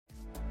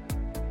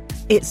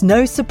It's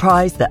no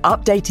surprise that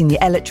updating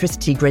the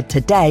electricity grid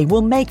today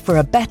will make for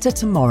a better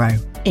tomorrow.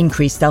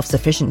 Increased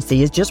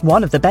self-sufficiency is just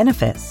one of the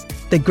benefits.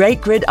 The Great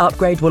Grid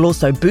Upgrade will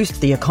also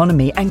boost the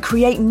economy and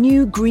create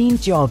new green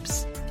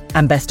jobs.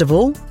 And best of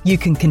all, you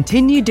can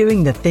continue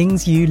doing the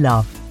things you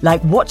love,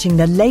 like watching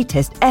the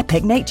latest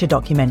epic nature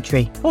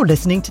documentary or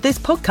listening to this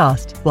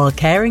podcast while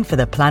caring for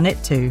the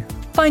planet too.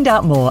 Find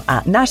out more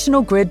at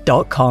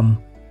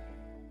nationalgrid.com.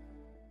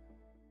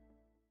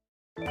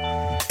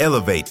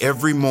 Elevate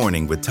every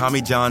morning with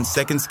Tommy John's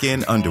Second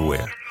Skin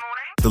underwear.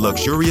 The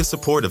luxurious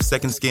support of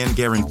Second Skin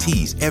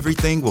guarantees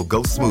everything will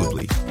go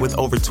smoothly. With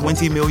over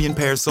 20 million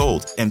pairs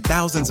sold and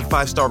thousands of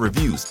 5-star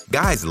reviews,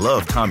 guys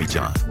love Tommy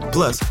John.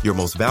 Plus, your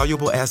most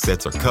valuable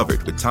assets are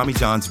covered with Tommy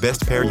John's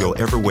best pair you'll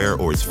ever wear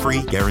or its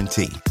free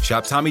guarantee.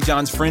 Shop Tommy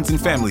John's Friends and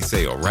Family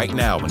Sale right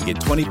now and get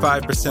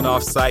 25%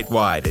 off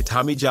site-wide at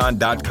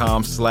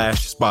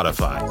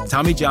TommyJohn.com/Spotify.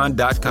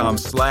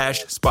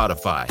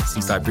 TommyJohn.com/Spotify.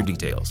 See site for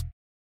details.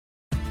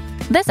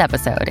 This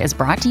episode is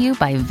brought to you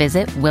by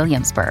Visit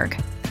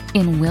Williamsburg.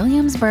 In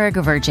Williamsburg,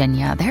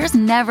 Virginia, there's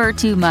never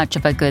too much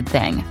of a good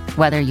thing.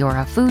 Whether you're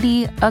a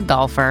foodie, a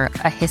golfer,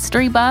 a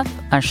history buff,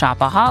 a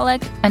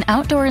shopaholic, an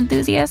outdoor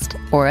enthusiast,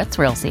 or a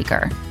thrill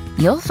seeker,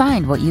 you'll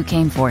find what you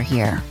came for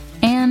here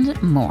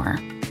and more.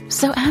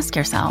 So ask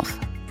yourself,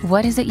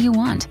 what is it you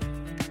want?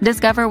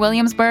 Discover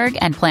Williamsburg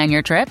and plan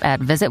your trip at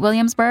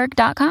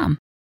visitwilliamsburg.com.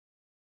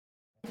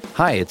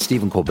 Hi, it's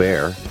Stephen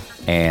Colbert,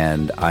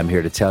 and I'm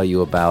here to tell you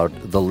about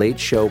The Late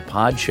Show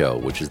Pod Show,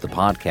 which is the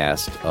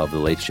podcast of The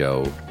Late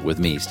Show with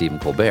me, Stephen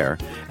Colbert,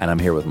 and I'm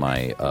here with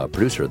my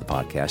producer of the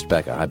podcast,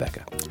 Becca. Hi,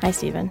 Becca. Hi,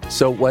 Stephen.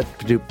 So what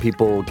do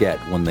people get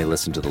when they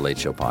listen to The Late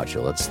Show Pod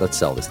Show? Let's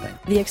sell this thing.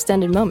 The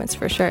extended moments,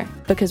 for sure,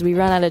 because we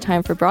run out of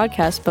time for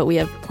broadcast, but we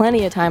have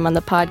plenty of time on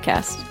the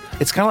podcast.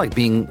 It's kind of like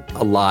being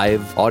a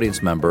live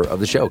audience member of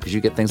the show because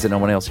you get things that no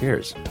one else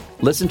hears.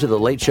 Listen to The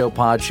Late Show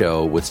Pod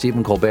Show with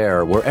Stephen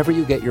Colbert wherever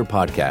you get your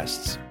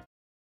podcasts.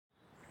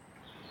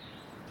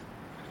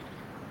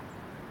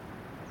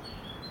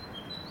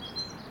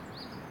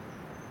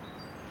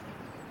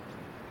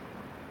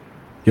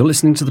 You're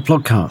listening to The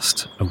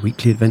Plodcast, a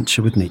weekly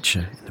adventure with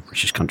nature in the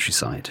British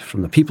countryside,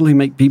 from the people who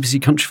make BBC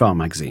Countryfile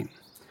magazine.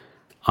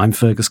 I'm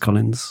Fergus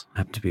Collins, I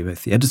happen to be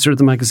both the editor of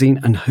the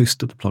magazine and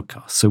host of The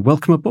Plodcast, so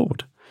welcome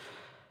aboard.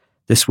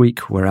 This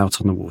week, we're out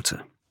on the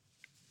water.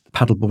 A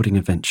paddleboarding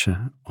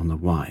adventure on the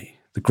Wye,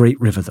 the great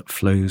river that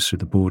flows through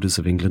the borders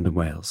of England and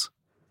Wales.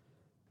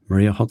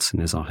 Maria Hodson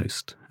is our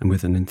host, and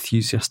with an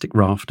enthusiastic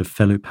raft of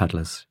fellow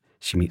paddlers,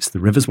 she meets the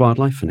river's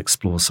wildlife and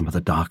explores some of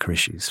the darker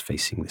issues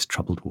facing this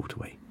troubled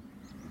waterway.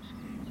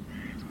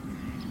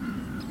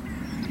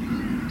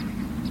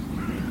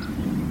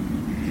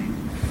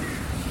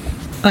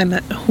 I'm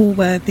at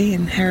Hallworthy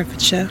in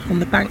Herefordshire on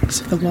the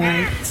banks of the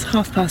Wye. It's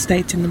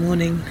 8:30 in the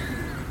morning.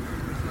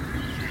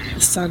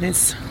 The sun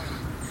is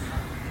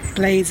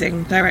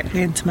blazing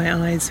directly into my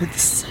eyes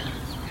with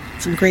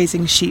some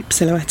grazing sheep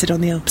silhouetted on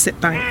the opposite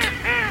bank.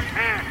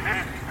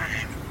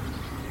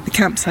 The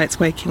campsite's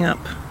waking up.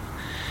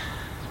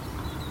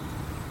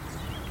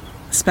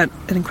 Spent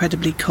an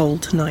incredibly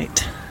cold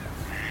night.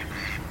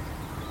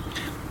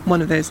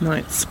 One of those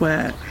nights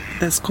where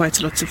there's quite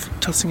a lot of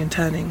tossing and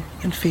turning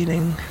and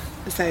feeling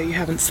as though you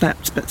haven't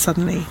slept, but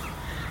suddenly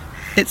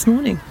it's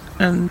morning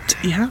and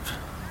you have.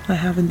 I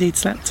have indeed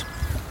slept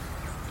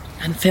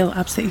and feel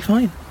absolutely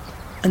fine.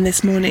 And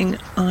this morning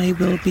I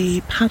will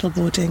be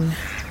paddleboarding,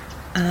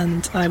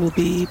 and I will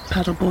be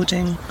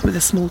paddleboarding with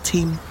a small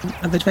team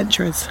of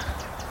adventurers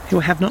who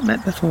I have not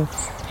met before,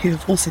 who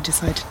have also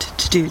decided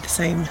to do the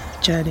same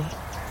journey.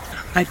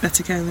 I'd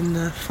better go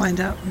and find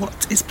out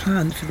what is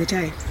planned for the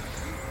day.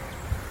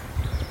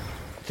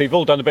 So you've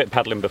all done a bit of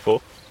paddling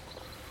before?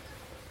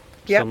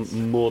 Yep.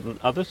 Some more than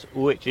others,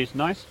 which is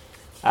nice.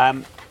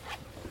 And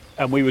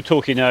we were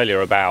talking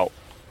earlier about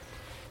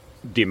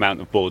the amount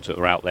of boards that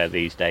are out there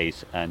these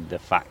days and the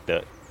fact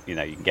that, you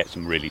know, you can get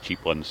some really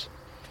cheap ones.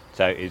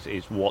 So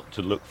is what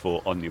to look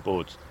for on your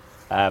boards.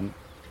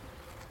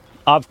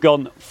 I've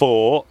gone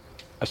for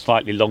a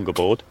slightly longer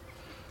board.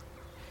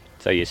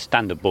 So your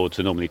standard boards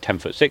are normally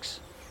 10'6".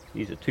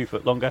 These are 2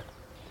 foot longer,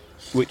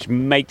 which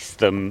makes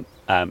them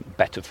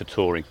better for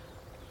touring.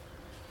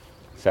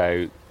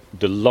 So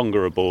the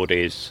longer a board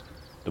is,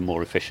 the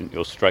more efficient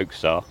your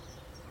strokes are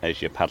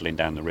as you're paddling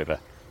down the river,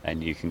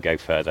 and you can go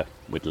further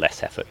with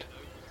less effort.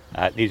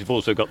 These have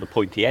also got the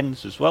pointy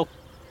ends as well,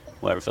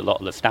 whereas a lot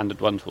of the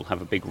standard ones will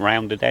have a big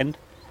rounded end.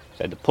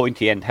 So the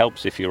pointy end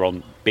helps if you're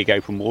on big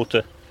open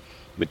water.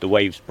 With the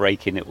waves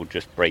breaking, it will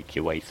just break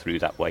your way through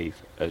that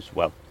wave as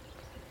well.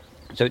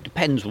 So it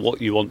depends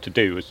what you want to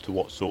do as to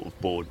what sort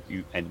of board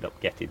you end up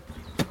getting.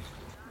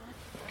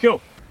 Cool.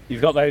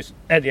 You've got those.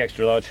 They're the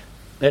extra large.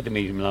 They're the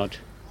medium large.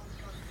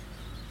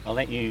 I'll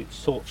let you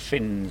sort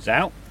fins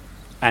out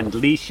and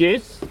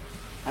leashes,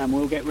 and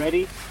we'll get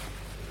ready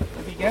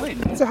to be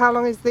going. So how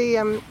long is the,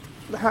 do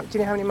you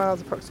know how many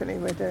miles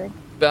approximately we're doing?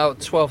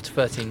 About 12 to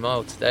 13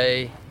 miles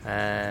today.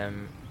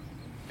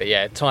 But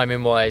yeah,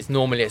 timing wise,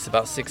 normally it's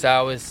about 6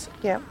 hours.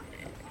 Yeah.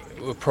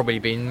 will probably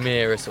be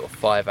nearer sort of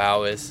 5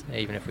 hours,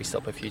 even if we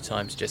stop a few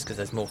times, just because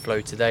there's more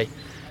flow today.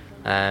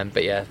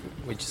 But yeah,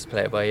 we just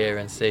play it by ear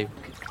and see.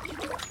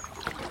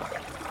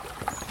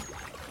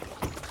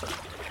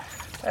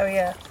 Oh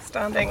yeah,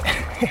 standing.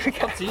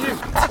 Up to you.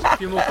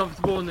 If you're more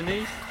comfortable on the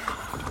knees.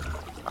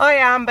 I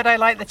am, but I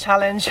like the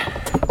challenge.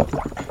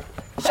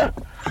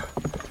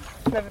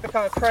 Never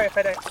become a pro if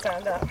I don't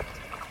stand up.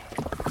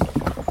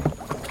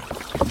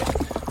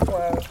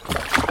 Whoa.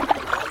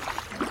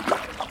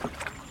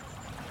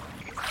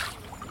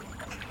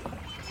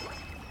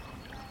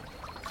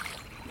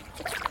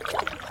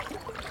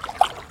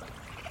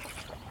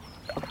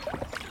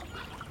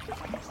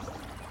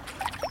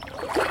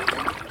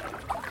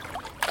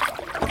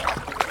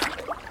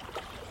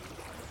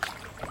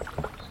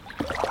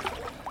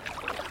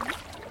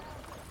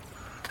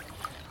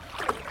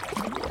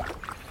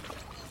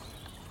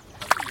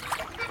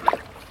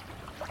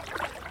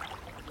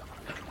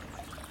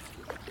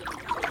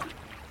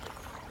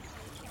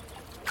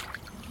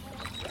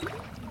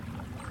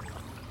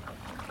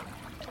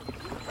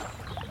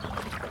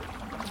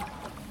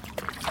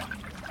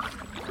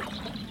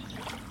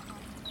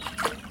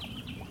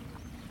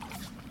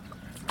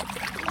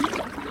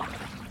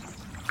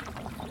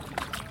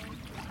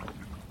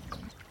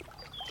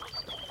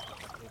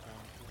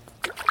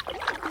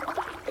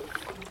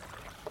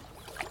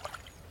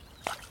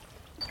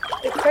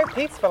 It's so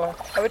peaceful.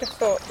 I would have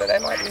thought that there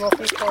might be more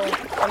people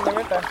on the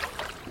river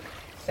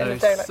in a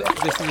day like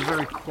this. This is a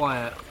very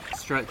quiet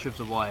stretch of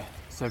the Wye.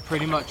 So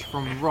pretty much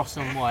from Ross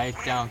on Wye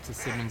down to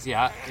Simmons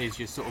Yat is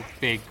your sort of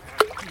big,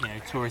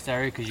 tourist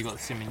area, because you've got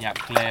the Simmons Yat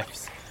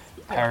Cliffs,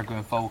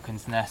 Peregrine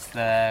Falcon's Nest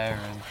there,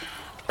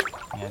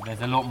 and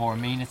there's a lot more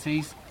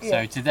amenities. Yeah.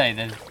 So today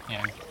there's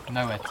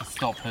nowhere to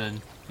stop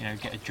and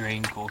get a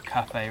drink or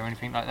cafe or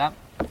anything like that.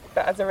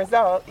 But as a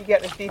result, you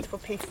get this beautiful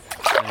piece. So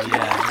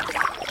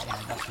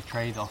that's the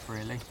trade-off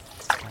really.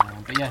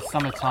 But yeah,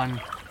 summertime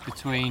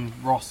between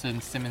Ross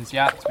and Simmons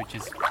Yat, which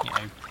is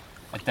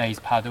a day's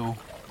paddle,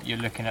 you're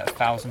looking at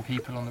 1,000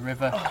 people on the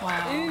river. Oh,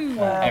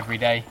 wow. Every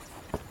day.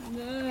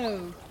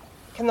 No.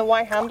 Can the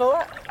Wye handle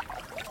that?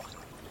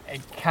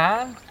 It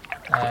can,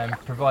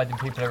 providing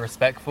people are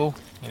respectful.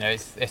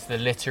 It's the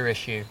litter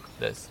issue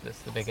that's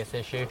the biggest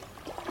issue.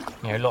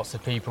 Lots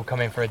of people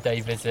come in for a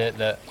day visit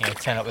that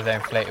turn up with their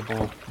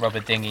inflatable rubber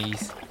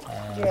dinghies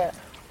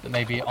that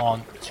maybe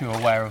aren't too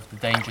aware of the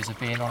dangers of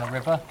being on a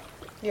river.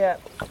 Yeah.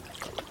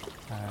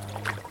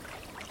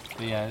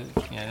 But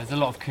there's a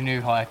lot of canoe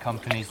hire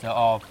companies that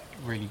are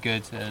really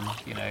good and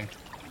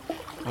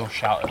will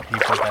shout at people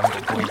if they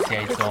haven't got buoyancy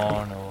aids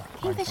on or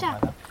anything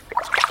like that.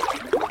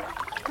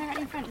 Right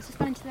in front, it's just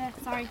gone into the,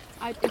 sorry,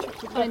 I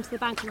interrupted, gone into the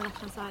bank on the left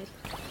hand side.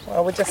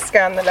 Well, we'll just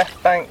scan the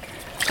left bank.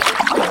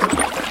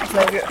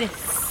 Maybe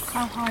This,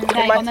 how high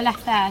there, on the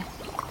left there.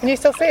 Can you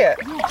still see it?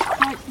 Yeah,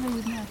 right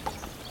through, yeah.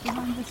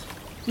 Behind this.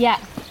 Yeah.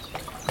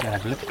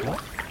 Have a look at that.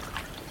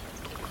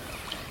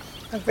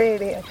 I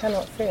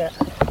cannot see it.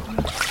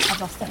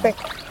 I've lost it.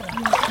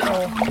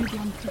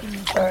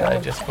 Sorry.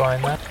 Just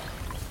behind that.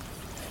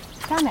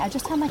 Damn it, I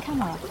just turned my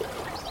camera off.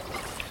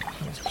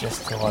 It's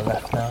just to our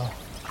left now.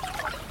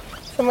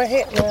 Somewhere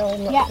here? No,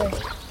 I'm not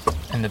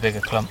seeing. In the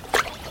bigger clump.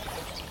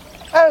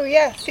 Oh,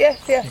 yes. You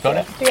got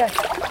it? Yes.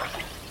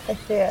 I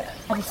see it.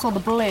 I just saw the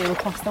blue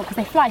across the, because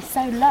they fly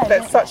so low. But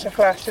it's such a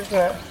flash, isn't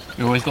it?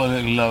 You always got to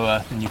look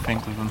lower than you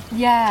think with them.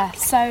 Yeah,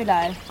 so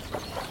low.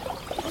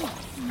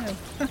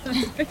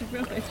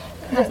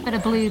 That's a bit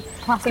of blue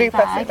plastic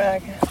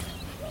bag.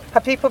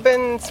 Have people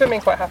been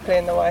swimming quite happily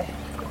in the Wye?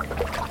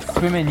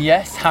 Swimming,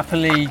 yes.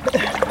 Happily,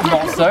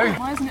 not so.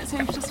 Why isn't it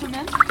safe to swim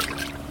in?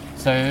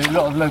 So a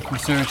lot of local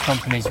sewage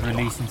companies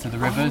release into the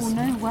rivers. Oh,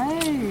 no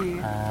way.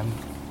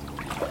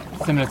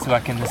 Similar to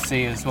like in the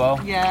sea as well.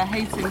 Yeah,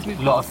 Hastings.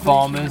 A lot of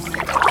farmers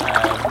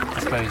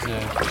dispose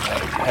of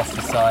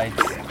pesticides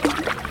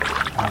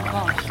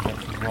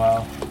as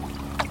well.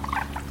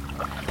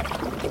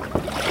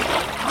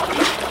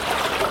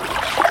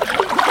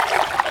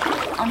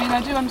 I mean,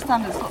 I do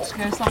understand it's got to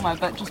go somewhere,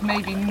 but just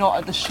maybe not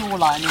at the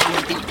shoreline of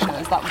the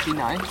beaches. That would be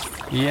nice.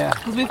 Yeah.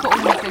 Because we've got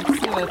all these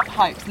big sewer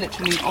pipes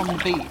literally on the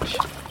beach.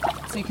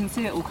 So you can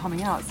see it all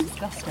coming out. It's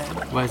disgusting.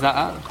 Where's that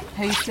at?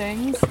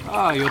 Hastings.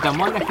 Oh, you're down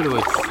my neck of the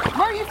woods.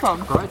 Where are you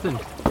from? Brighton.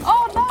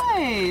 Oh,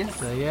 nice.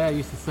 So yeah, I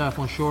used to surf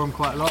on Shoreham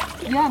quite a lot.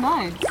 Yeah,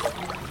 nice.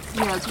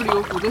 Yeah, it's really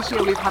awful. This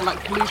year we've had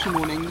like pollution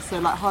warnings, so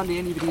like hardly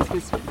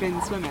anybody's been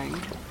swimming.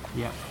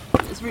 Yeah.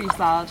 It's really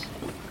sad.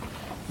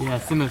 Yeah,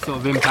 similar sort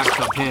of impacts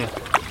up here.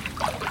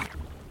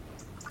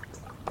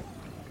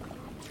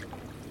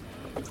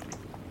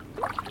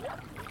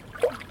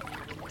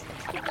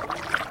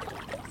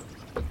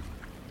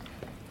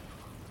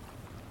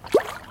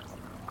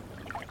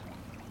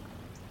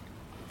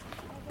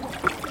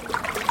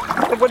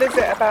 What is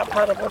it about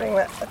paddleboarding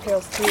that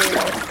appeals to you?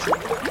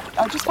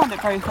 I just find it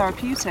very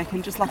therapeutic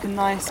and just like a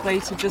nice way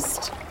to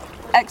just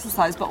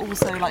exercise, but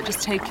also like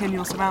just take in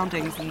your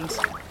surroundings. And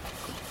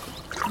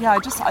yeah, I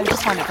just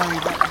find it very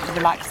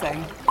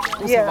relaxing.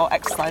 Also while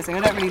exercising, I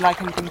don't really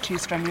like anything too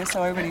strenuous,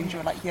 so I really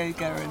enjoy like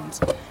yoga and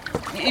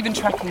even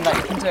trekking, like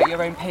you can do it at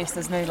your own pace.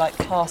 There's no like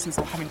classes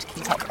or having to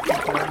keep up with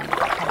people and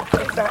that kind of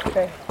thing.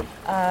 Exactly.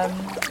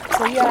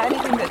 So yeah,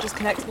 anything that just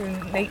connects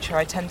with nature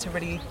I tend to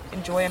really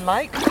enjoy and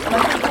like. And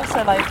I think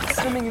also like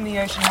swimming in the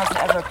ocean hasn't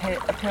ever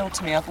appealed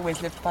to me. I've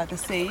always lived by the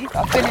sea.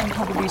 I've been in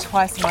probably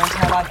twice in my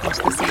entire life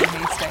into the sea in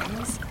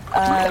Hastings.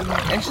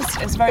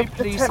 It's very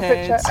polluted,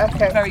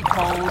 very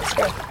cold,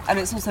 and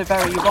it's also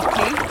very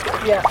rocky.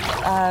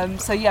 Yeah.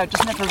 So yeah, it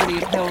just never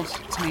really appealed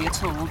to me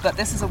at all. But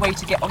this is a way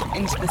to get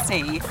into the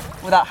sea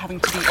without having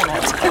to be in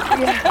it.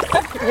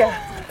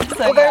 Yeah.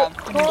 So although yeah,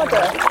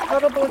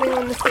 harder, paddleboarding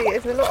on the sea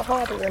is a lot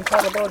harder than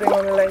paddleboarding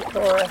on a lake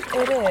or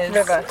a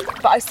river.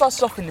 But I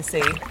started off in the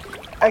sea.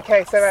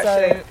 Okay, so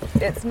actually,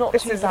 it's not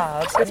too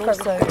bad. And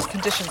also,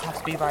 conditions have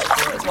to be right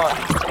for it as well. It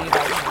has to be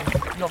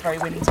like not very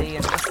windy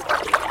and just.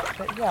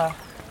 But yeah,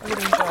 I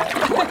really enjoy it.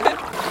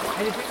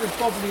 Anything that's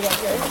bubbly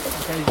like this,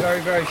 okay, very,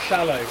 very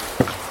shallow.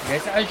 Okay,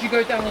 so as you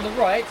go down on the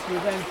right,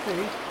 you'll then see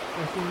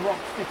there's some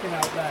rocks sticking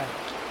out there.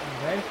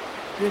 Okay,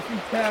 just be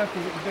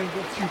careful that you don't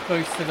get too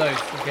close to those.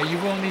 Okay, you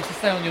will need to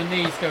stay on your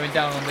knees going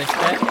down on this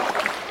bit.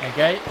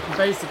 Okay, and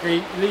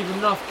basically leave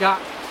enough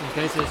gap.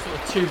 Okay, so there's sort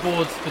of two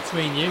boards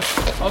between you.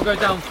 I'll go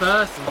down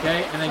first,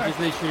 okay, and then just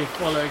literally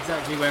follow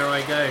exactly where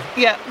I go.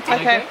 Yeah.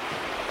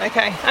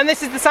 Okay. And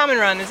this is the salmon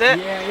run, is it?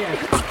 Yeah.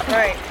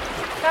 Right.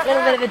 A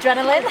little bit of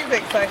adrenaline. This is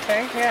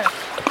exciting, yeah.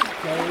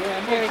 Okay,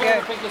 yeah, Here we go.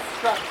 I think it's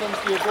strapped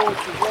onto your boards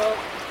as well.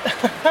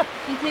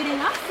 Including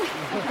us?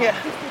 Yeah.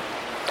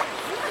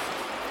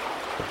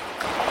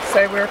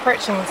 So we're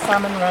approaching the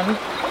salmon run,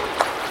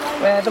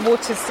 where the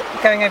water's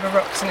going over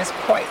rocks and is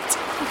quite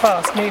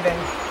fast moving,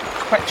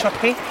 quite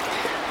choppy.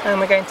 And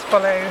we're going to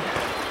follow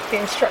the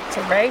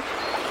instructor, Ray,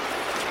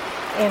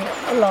 in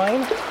a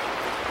line,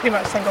 pretty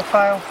much single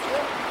file.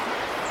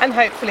 And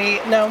hopefully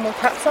no one will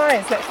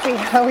capsize. Let's see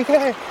how we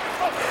go.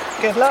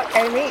 Good luck,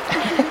 Amy.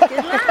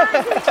 Good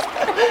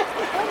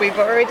luck. We've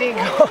already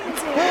got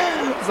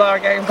Zara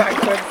going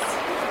backwards.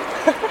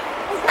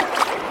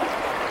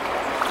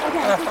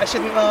 I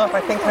shouldn't laugh. I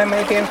think I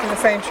may be in for the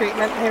same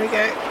treatment. Here we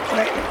go.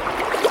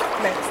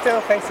 No, still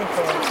facing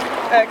forward.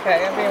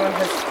 Okay, everyone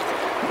has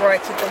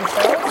righted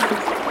themselves.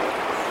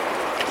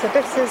 So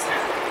this is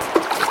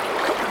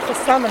the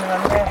salmon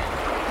run there.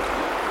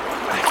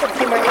 I can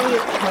see my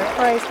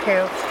eyes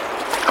peeled.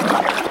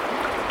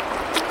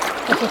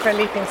 Looking for a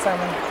leaping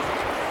salmon.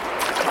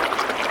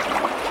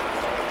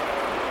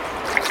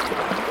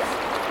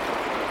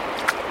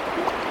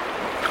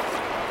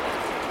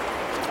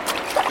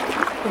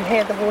 You can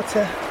hear the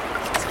water,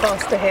 it's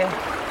faster here,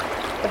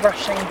 the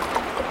rushing.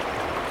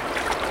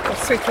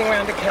 We're sweeping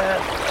around a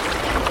curve.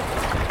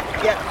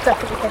 Yeah,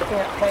 definitely picking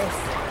up pace.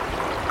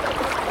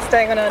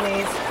 Staying on our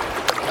knees.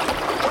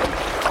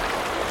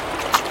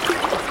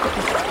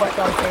 It's quite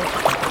daunting.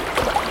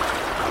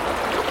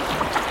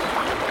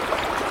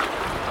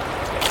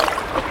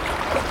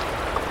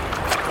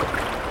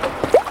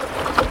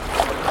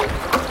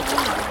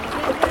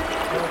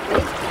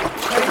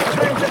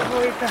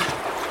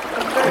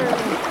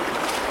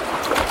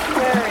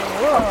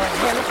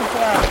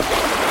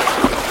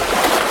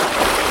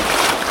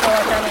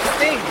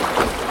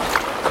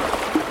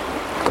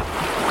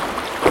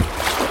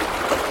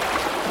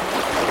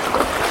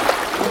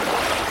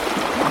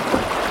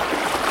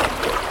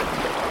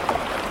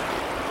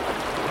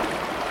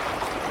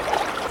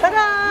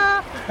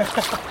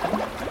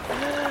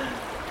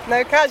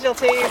 No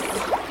casualties.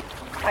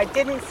 I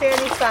didn't see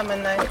any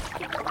salmon though.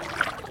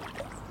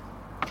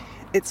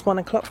 It's 1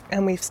 o'clock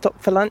and we've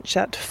stopped for lunch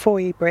at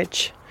Wye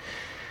Bridge,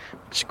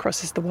 which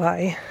crosses the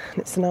Wye. And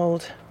it's an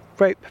old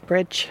rope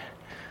bridge.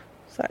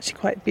 It's actually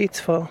quite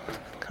beautiful,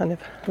 kind of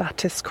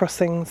lattice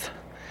crossings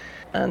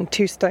and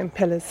 2 stone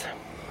pillars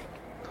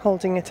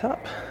holding it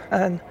up.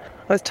 And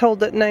I was told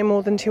that no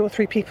more than 2 or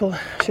 3 people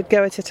should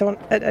go at it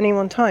at any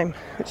one time,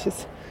 which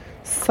is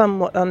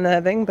somewhat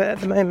unnerving, but at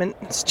the moment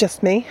it's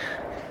just me.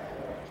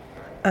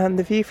 And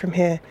the view from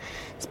here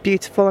is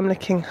beautiful. I'm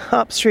looking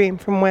upstream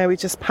from where we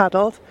just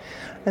paddled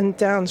and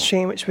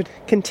downstream, which would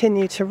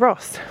continue to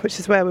Ross, which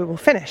is where we will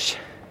finish.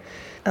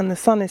 And the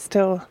sun is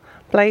still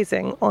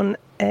blazing on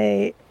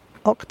a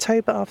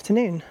October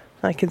afternoon.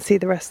 I can see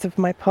the rest of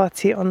my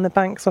party on the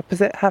banks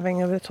opposite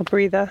having a little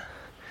breather.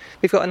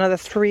 We've got another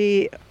about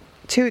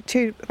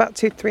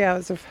 2-3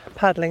 hours of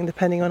paddling,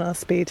 depending on our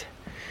speed,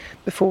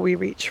 before we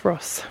reach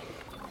Ross.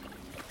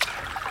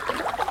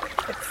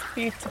 It's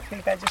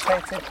beautifully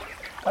vegetated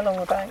along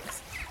the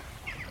banks.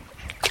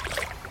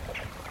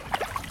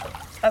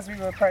 As we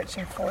were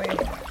approaching Wye,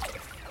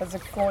 there's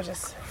a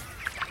gorgeous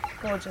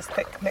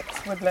thick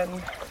mixed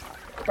woodland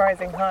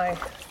rising high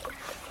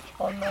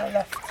on the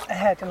left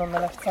ahead and on the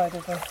left side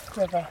of the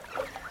river.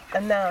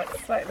 And now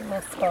it's slightly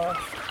more sparse.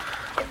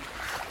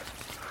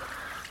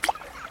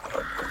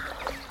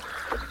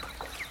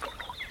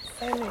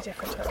 So many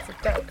different types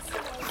of ducks.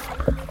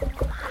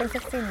 I think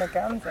I've seen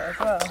merganser as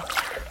well.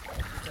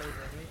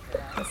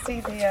 You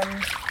see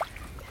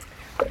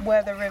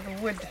where the river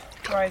would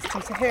rise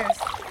to. So here's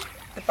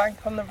the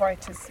bank on the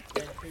right is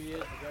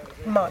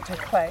marked with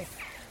clay,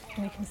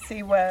 and you can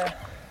see where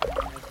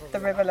the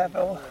river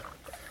level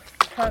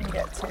can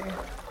get to.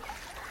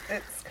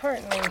 It's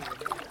currently,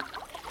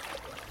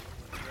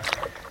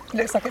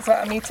 looks like it's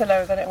about a metre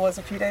lower than it was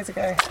a few days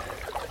ago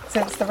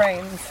since the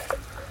rains,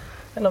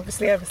 and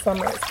obviously over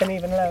summer it's been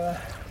even lower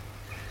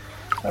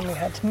when we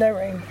had no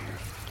rain.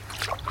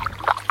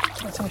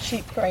 There's some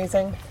sheep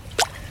grazing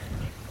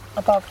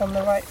above on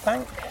the right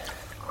bank,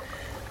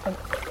 and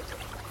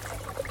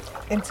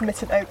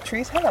intermittent oak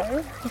trees.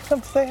 Hello, you've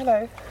come to say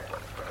hello.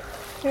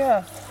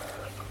 Yeah,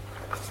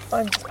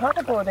 I'm just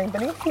paddleboarding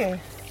beneath you.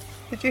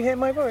 Did you hear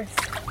my voice?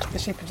 The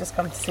sheep have just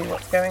come to see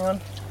what's going on,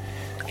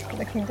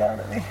 looking down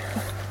at me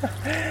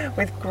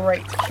with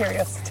great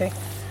curiosity.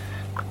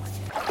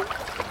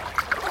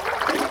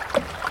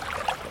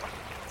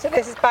 So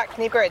this is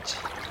Backney Bridge.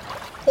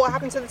 What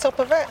happened to the top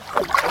of it?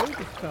 Oh,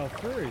 it fell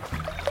through.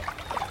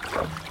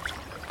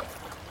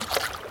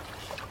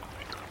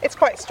 It's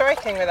quite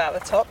striking without the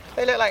top.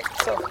 They look like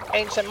sort of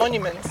ancient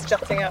monuments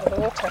jutting out of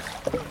the water.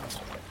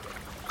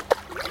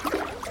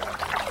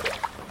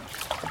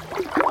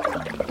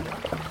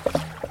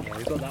 Yeah,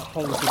 we've got that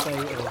whole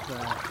debate of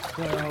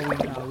where are we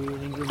now? Are we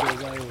in England or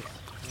Wales?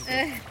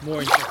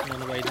 More interesting on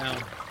the way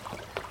down.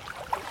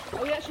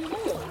 Are we actually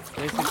Wales?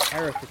 This is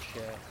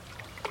Herefordshire.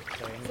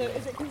 So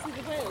is it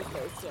considered Wales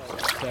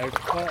though?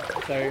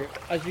 So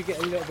as you get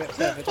a little bit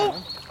further down,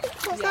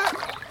 What's that?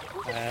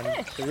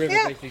 the river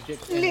basically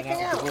dips in and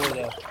leaking out of the out.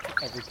 water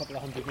every couple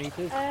of hundred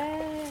metres.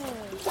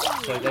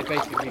 So they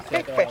basically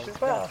said, Big fish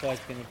as well. that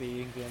side's going to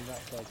be England,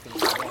 that side's going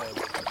to be Wales.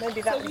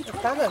 Maybe that was the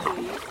salmon.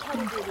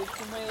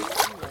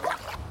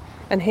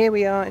 And here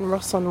we are in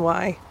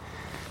River.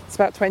 It's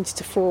about 20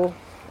 to 4,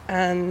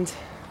 and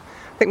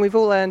I think we've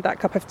all earned that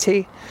cup of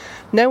tea.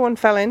 No one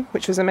fell in,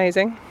 which was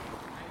amazing.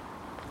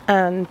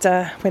 And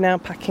we're now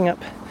packing up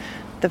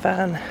the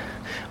van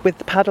with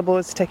the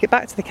paddleboards to take it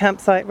back to the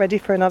campsite, ready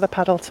for another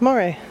paddle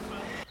tomorrow.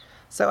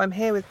 So I'm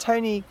here with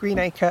Tony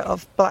Greenacre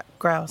of Black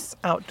Grouse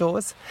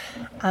Outdoors,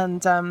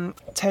 and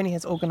Tony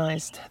has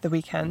organised the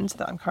weekend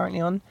that I'm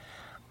currently on.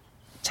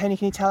 Tony,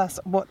 can you tell us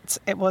what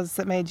it was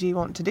that made you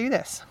want to do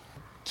this?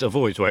 So I've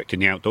always worked in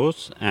the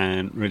outdoors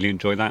and really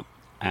enjoy that,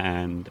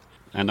 and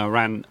I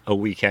ran a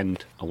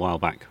weekend a while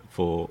back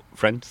for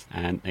friends,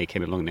 and they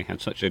came along and they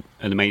had such an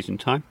amazing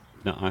time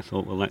that I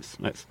thought, well, let's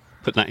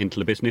put that into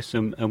the business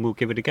and we'll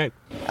give it a go.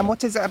 And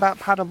what is it about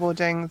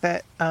paddleboarding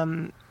that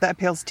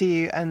appeals to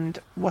you, and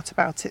what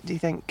about it do you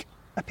think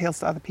appeals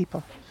to other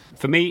people?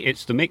 For me,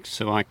 it's the mix.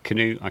 So I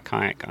canoe, I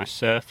kayak, I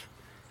surf,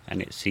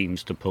 and it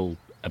seems to pull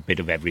a bit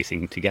of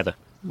everything together,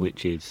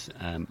 which is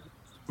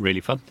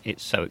really fun.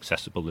 It's so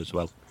accessible as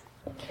well.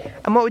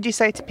 And what would you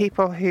say to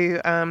people who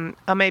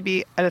are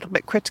maybe a little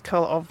bit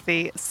critical of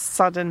the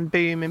sudden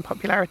boom in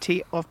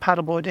popularity of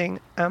paddleboarding,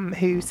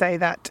 who say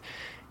that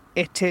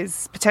it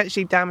is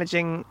potentially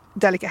damaging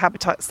delicate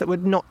habitats that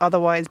would not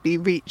otherwise be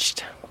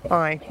reached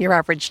by your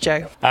average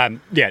Joe?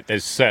 Yeah,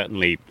 there's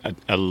certainly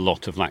a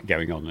lot of that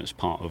going on. As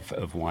part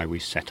of why we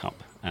set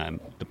up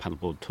the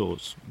paddleboard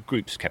tours.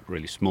 Groups kept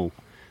really small.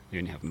 They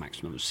only have a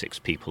maximum of 6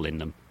 people in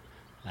them,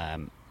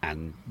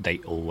 and they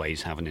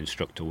always have an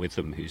instructor with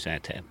them who's there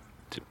to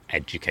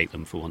educate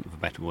them, for want of a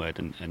better word,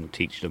 and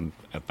teach them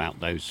about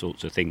those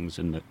sorts of things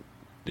and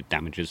the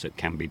damages that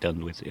can be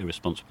done with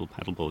irresponsible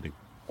paddleboarding.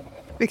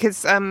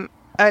 Because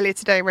earlier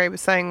today Ray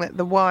was saying that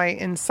the Wye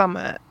in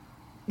summer,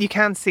 you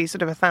can see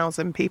sort of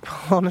 1,000 people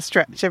on a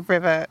stretch of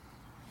river,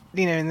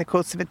 in the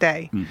course of a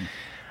day. Mm-hmm.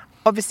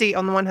 Obviously,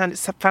 on the one hand,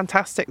 it's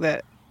fantastic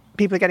that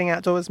people are getting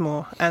outdoors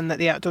more and that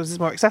the outdoors is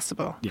more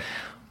accessible. Yeah.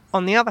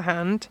 On the other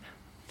hand,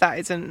 that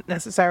isn't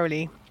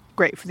necessarily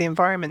great for the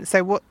environment.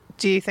 So what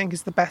do you think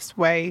is the best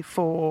way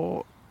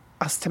for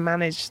us to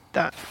manage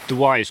that? The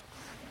Wye is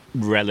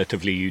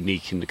relatively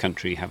unique in the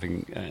country,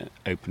 having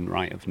open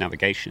right of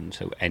navigation,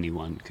 so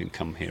anyone can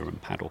come here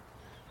and paddle.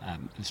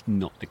 It's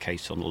not the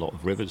case on a lot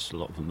of rivers. A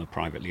lot of them are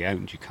privately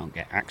owned. You can't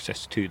get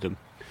access to them,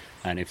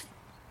 and if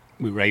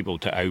we were able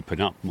to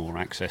open up more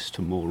access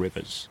to more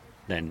rivers,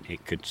 then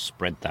it could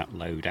spread that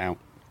load out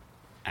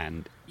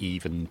and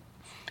even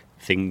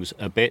things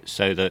a bit,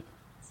 so that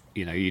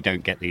you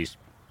don't get these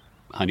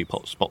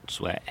honeypot spots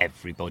where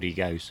everybody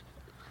goes.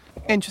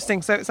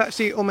 Interesting. So it's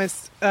actually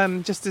almost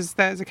just as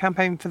there's a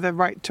campaign for the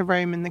right to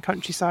roam in the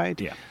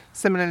countryside. Yeah.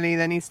 Similarly,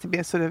 there needs to be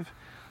a sort of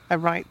a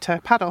right to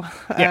paddle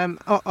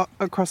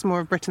across more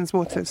of Britain's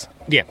waters.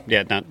 Yeah,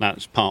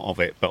 that's part of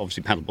it. But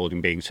obviously,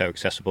 paddleboarding being so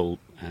accessible,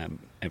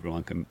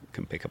 everyone can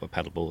pick up a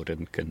paddleboard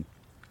and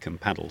can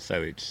paddle.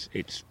 So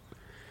it's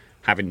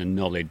having the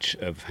knowledge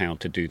of how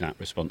to do that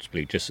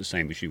responsibly, just the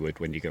same as you would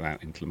when you go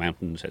out into the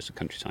mountains. There's a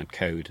countryside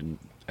code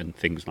and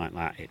things like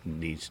that. It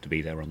needs to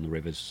be there on the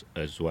rivers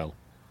as well.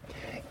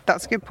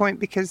 That's a good point,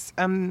 because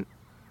there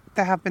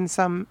have been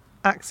some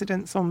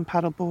accidents on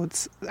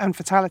paddleboards and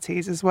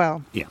fatalities as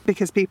well. Yeah.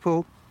 Because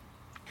people,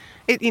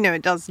 it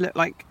does look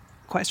like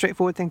quite a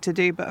straightforward thing to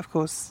do, but of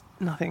course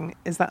nothing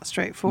is that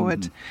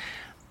straightforward.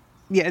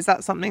 Mm-hmm. Yeah, is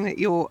that something that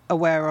you're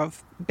aware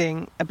of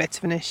being a bit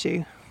of an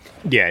issue?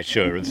 Yeah,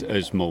 sure.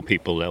 As more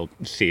people, they'll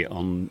see it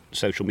on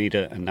social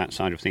media and that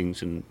side of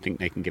things and think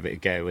they can give it a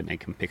go and they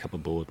can pick up a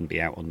board and be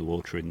out on the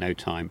water in no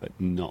time, but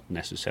not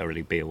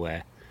necessarily be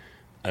aware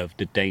of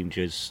the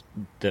dangers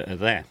that are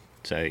there.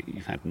 So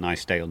you've had a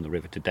nice day on the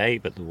river today,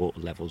 but the water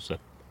levels are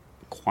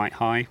quite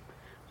high.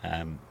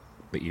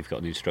 But you've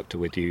got an instructor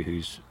with you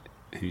who's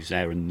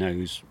there and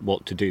knows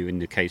what to do in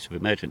the case of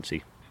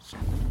emergency.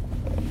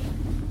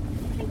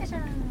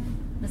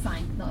 The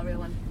sign, not a real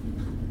one.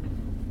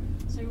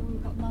 So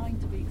we've got 9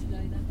 to beat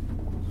today then?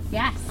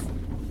 Yes.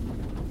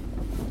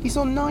 You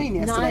saw 9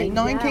 yesterday?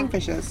 9 yeah.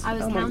 kingfishers? I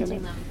was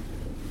counting them.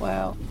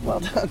 Wow, well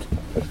done.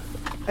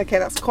 Okay,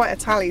 that's quite a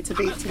tally to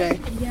beat today.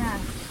 Yeah.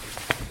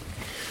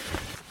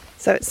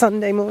 So it's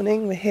Sunday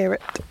morning, we're here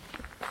at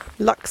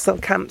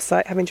Luxall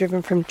campsite, having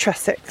driven from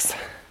Tressex,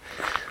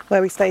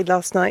 where we stayed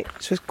last night,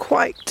 which was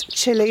quite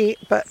chilly,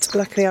 but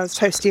luckily I was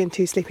toasty in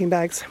 2 sleeping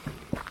bags.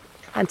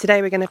 And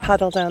today we're going to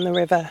paddle down the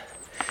river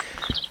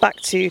back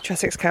to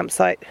Tressex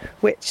campsite,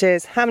 which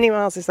is, how many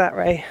miles is that,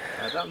 Ray?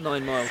 About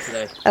 9 miles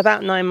today.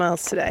 About 9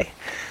 miles today.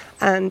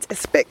 And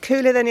it's a bit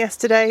cooler than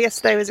yesterday.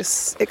 Yesterday was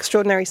just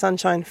extraordinary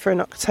sunshine for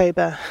an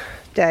October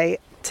day.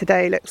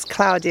 Today looks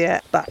cloudier,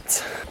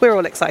 but we're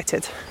all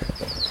excited.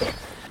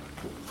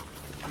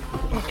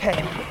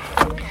 Okay,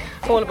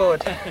 all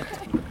aboard.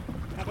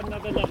 Have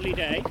another lovely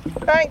day.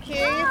 Thank you,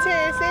 you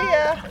too, see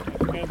ya.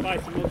 Go and buy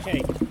some more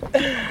cake.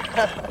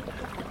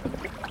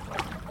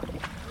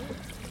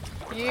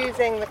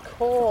 Using the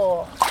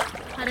core.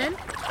 Pardon?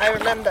 I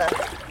remember.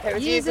 It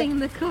was Using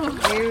the core.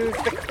 Use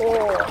the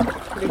core.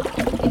 Use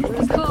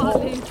the core,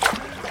 Luke.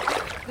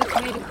 Luke,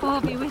 may the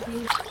core be with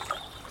you.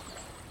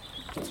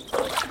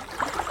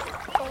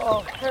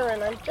 Oh,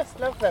 heron, I just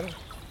love them.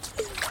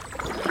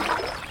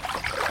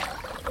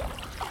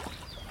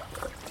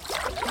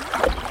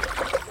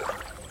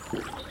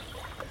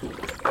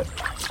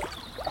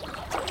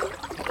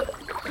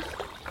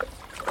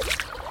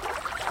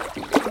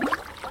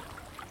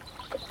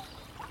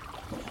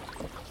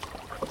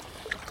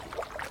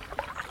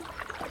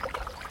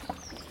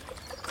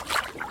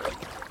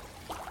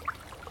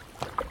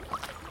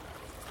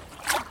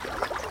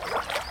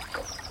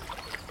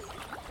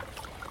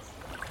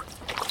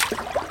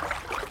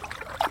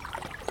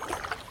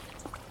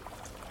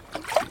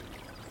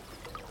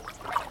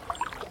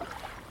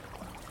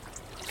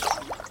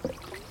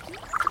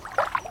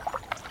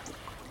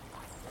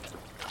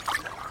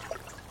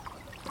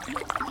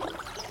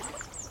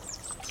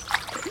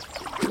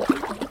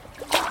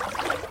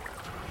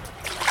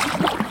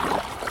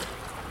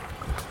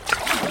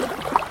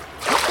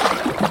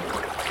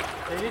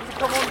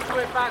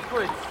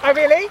 Backwards. Oh,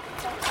 really?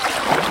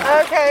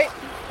 Okay.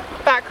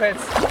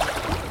 Backwards.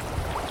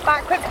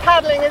 Backwards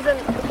paddling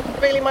isn't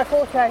really my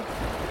forte.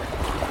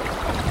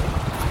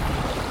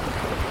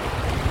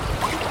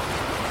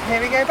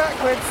 Here we go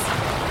backwards.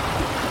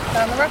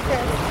 Down the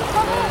rapids.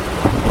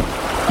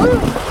 Ooh.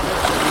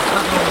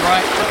 Paddle on the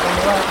right, paddle on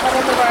the right. Paddle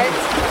on the right.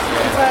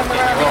 Yeah. Turn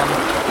around.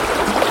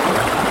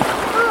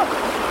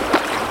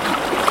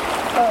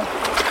 Oh.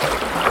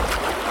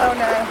 Oh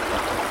no.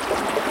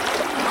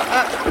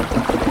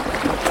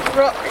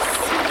 Rocks.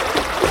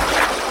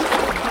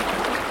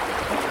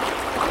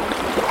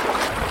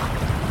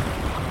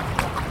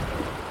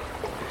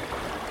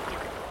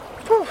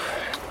 Whew.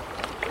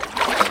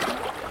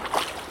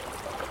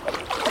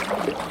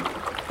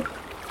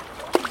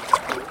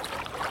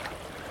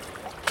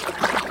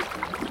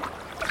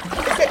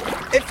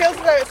 It feels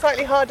as though it's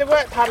slightly harder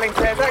work paddling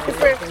today. Is that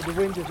because we're... The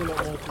wind is a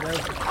lot more today.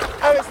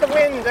 Oh, it's the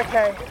wind,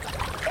 okay.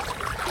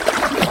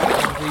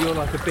 So you're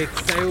like a big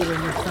sail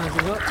when you're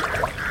standing up.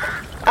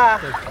 Ah.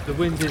 So the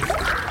wind is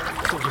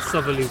sort of a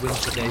southerly wind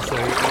today, so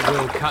it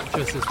will catch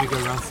us as we go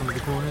around some of the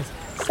corners.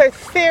 So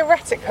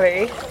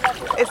theoretically,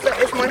 is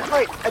my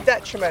height a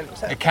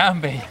detriment? It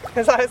can be.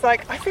 Because I was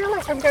like, I feel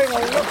like I'm going a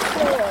lot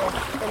slower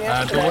than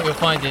yesterday. But what you'll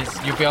find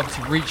is you'll be able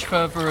to reach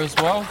further as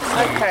well.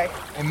 So okay.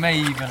 It may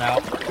even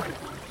out.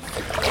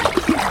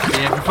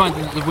 Yeah, if you find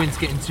that the wind's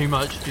getting too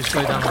much, just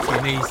go down onto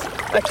your knees.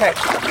 Okay,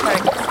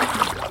 thanks.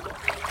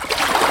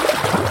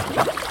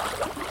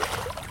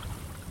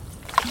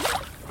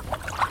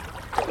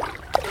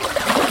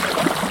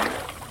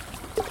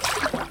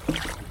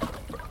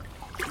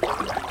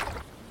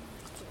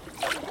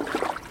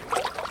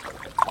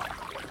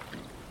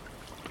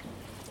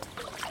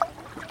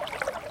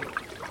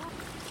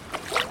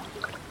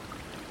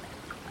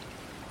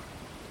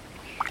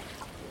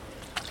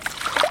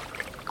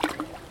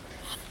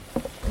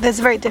 There's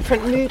a very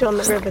different mood on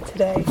the river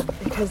today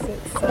because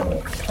it's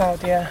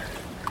cloudier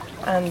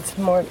and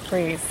more at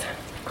breeze.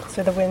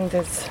 So the wind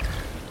is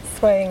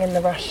swaying in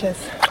the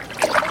rushes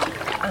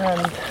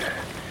and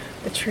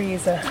the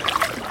trees are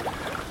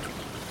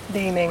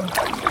leaning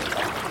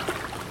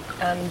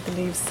and the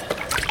leaves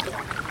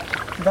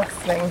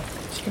rustling,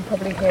 which you can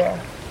probably hear.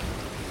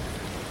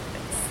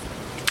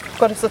 It's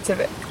got a sort of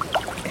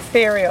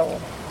ethereal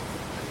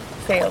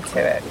feel to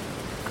it,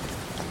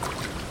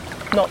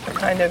 not the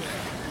kind of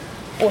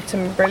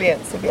autumn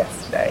brilliance of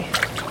yesterday.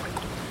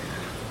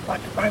 But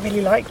I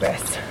really like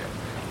this.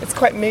 It's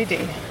quite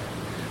moody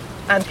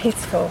and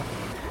peaceful,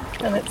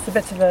 and it's a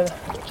bit of a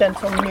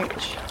gentle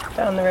mooch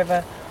down the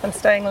river. I'm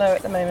staying low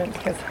at the moment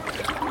because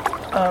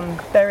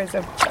there is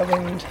a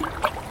wind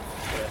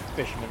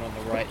Fishermen on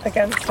the right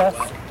against us,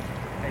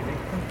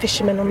 and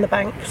fishermen on the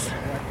banks,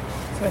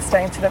 so we're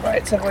staying to the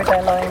right to avoid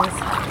their lines.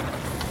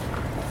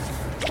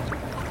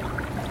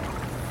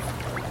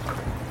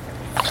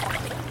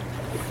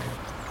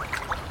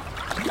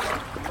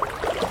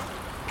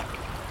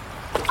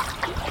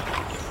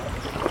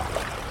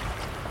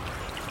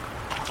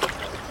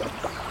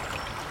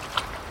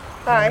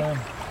 Hi.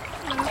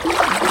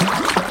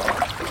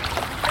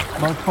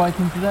 Mark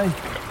fighting today?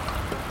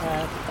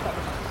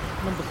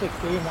 Number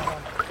 16, that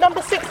one.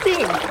 Number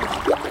 16?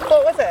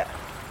 What was it?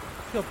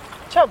 Chub.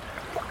 Chub.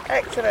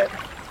 Excellent.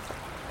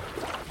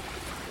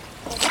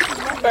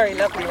 Very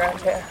lovely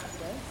around here.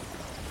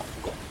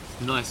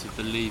 Nice with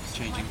the leaves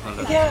changing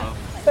colour Yeah,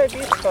 as well. so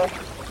beautiful.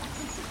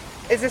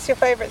 Is this your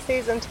favourite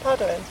season to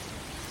paddle in?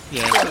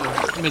 Yeah, sort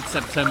of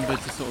mid-September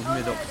to sort of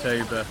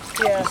mid-October.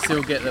 Yeah. You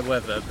still get the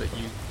weather, but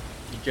you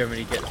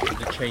generally get sort of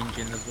the change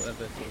in the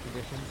weather sort of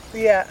conditions.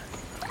 Yeah.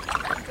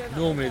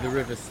 Normally the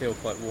river's still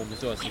quite warm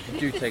as well, so if you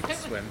do take a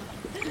swim,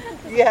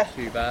 Yeah.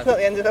 too bad. It's not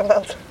the end of the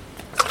world.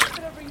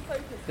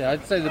 Yeah,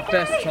 I'd say the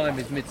best time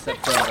is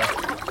mid-September.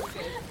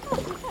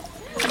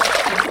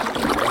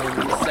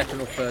 Normally the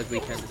second or third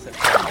weekend of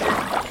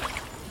September.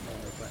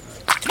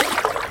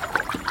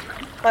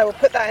 I will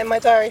put that in my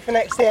diary for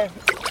next year.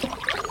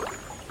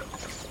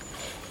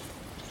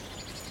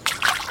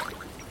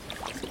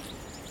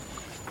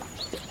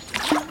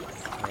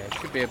 Yeah, it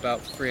should be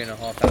about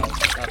 3.5 hours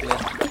paddling.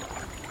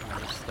 And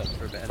we'll stop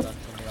for a bit of lunch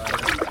on the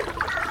island.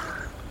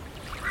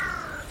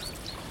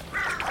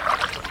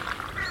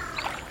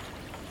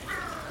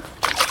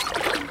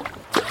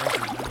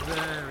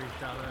 Very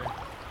shallow.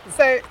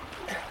 So,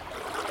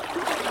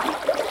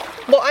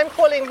 what I'm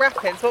calling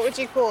rapids, what would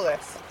you call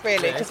this,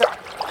 really? This? 'Cause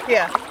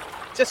yeah,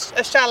 just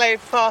a shallow,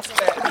 fast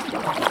bit.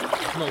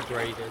 It's not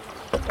graded.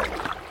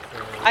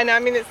 I know, I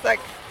mean, it's like,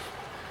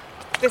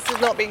 this has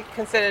not been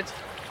considered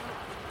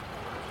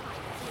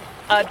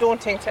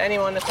daunting to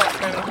anyone apart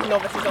from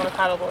novices on a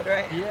paddleboard,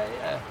 right? Yeah,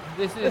 yeah.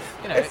 This is,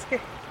 you know,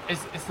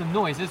 it's the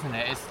noise, isn't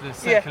it? It's the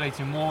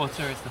circulating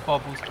water, it's the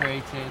bubbles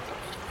created.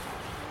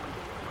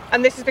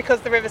 And this is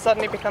because the river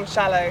suddenly becomes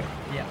shallow.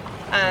 Yeah.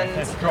 And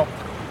It's dropped.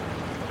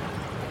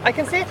 I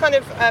can see a kind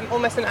of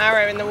almost an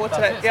arrow in the water.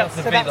 That's it, that's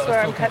the V that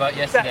I was talking about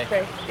yesterday.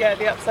 Exactly. Yeah,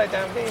 the upside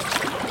down V.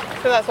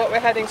 So that's what we're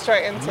heading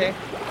straight into. So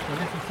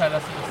this will tell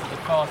us that this is the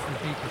fast and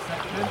deeper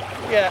section.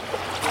 Yeah.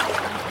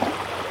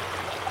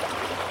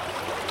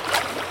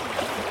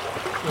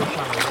 Still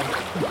shallow, though.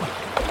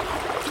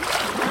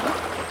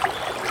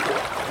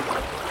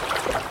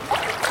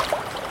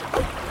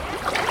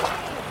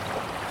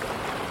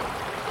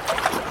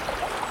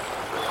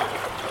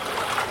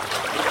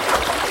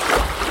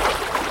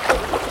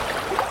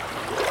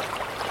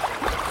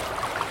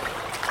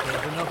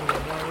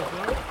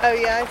 Oh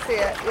yeah, I see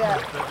it,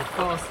 yeah. But the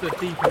faster,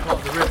 deeper part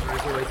of the river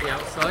is always the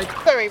outside.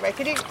 Sorry Ray,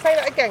 could you say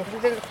that again because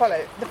I didn't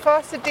follow? The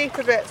faster,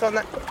 deeper bits on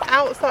the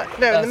outside,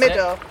 no, in the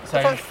middle.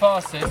 So the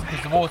fastest,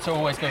 because the water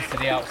always goes to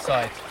the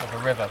outside of a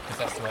river because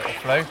that's the way it will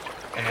flow,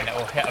 and then it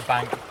will hit a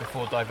bank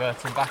before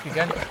diverting back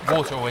again.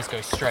 Water always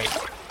goes straight.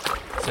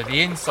 So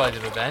the inside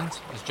of the bend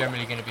is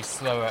generally going to be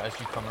slower as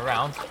you come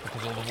around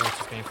because all the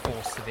water is being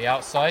forced to the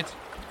outside.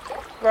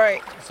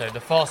 Right. So the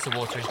faster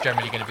water is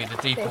generally going to be the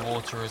deeper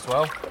water as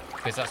well,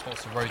 because that's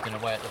what's eroding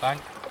away at the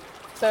bank.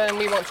 So then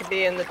we want to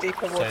be in the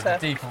deeper water. So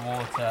the deeper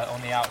water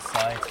on the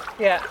outside.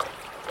 Yeah.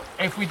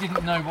 If we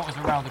didn't know what was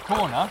around the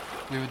corner,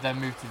 we would then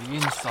move to the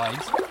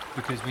inside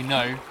because we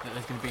know that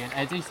there's going to be an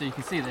eddy. So you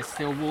can see there's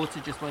still water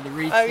just where the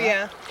reeds are.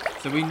 Yeah.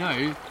 So we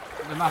know,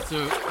 no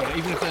matter,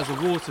 even if there's a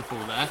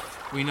waterfall there,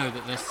 we know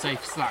that there's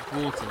safe slack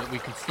water that we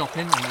can stop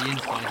in on the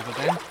inside of a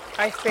bend.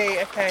 I see,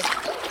 okay.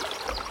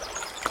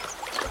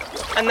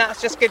 And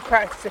that's just good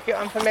practice if you're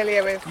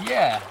unfamiliar with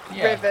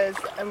rivers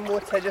and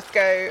water, just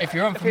go... If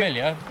you're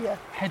unfamiliar, yeah.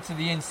 head to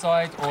the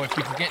inside, or if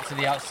you can get to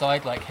the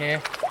outside, like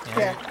here, you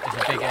know,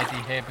 there's a big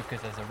eddy here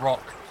because there's a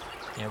rock,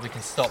 you know, we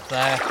can stop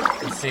there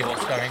and see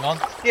what's going on.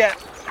 Yeah.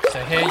 So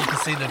here you can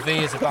see the V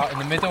is about in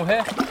the middle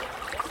here.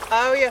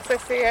 Oh yes, I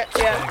see it,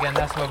 yeah. So again,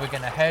 that's where we're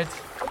going to head.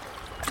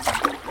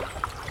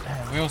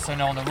 And we also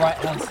know on the right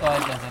hand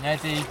side there's an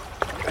eddy,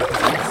 because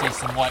you can see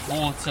some white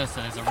water, so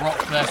there's a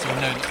rock there, so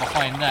we know that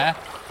behind there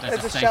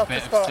there's a safe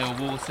bit of still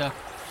water.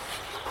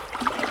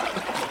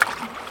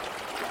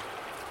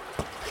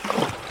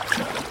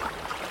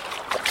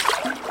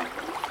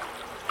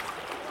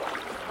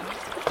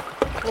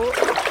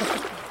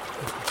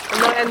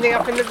 I'm not ending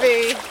up in the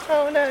V.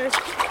 Oh no.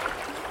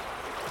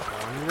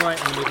 I'm right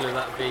in the middle of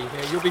that V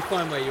here. You'll be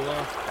fine where you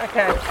are.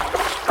 Okay.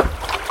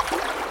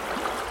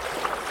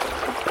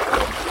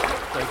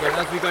 So again,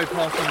 as we go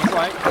past on the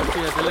right, you'll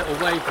see there's a little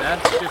wave there.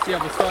 Just the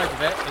other side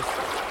of it is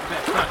a bit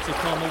of flatsy,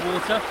 calmer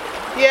water.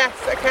 Yes,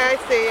 okay, I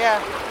see, yeah.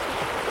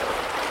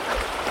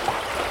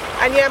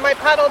 And yeah, my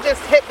paddle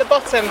just hit the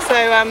bottom, so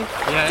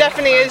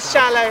definitely is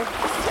shallow.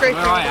 scraping.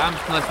 Where I am,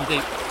 nice and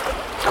deep.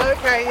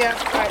 Okay, yeah.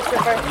 Right, so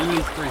At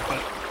least 3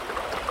 foot.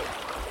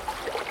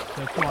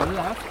 So to our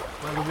left,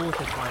 where the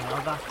water's right now,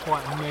 that's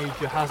quite a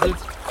major hazard.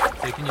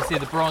 So can you see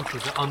the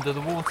branches are under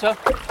the water?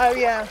 Oh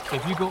yeah. So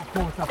if you got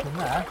caught up in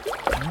there,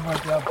 you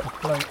won't be able to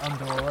float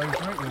under or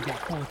over it. You'll get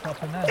caught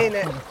up in there. In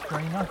it's it. called a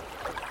strainer.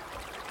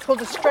 It's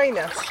called a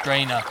strainer.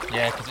 Strainer,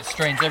 yeah, because it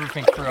strains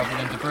everything through other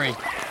than debris.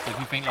 So if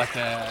you think like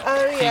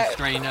a sheet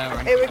strainer or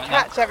anything it would like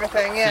catch that,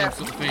 everything, yeah.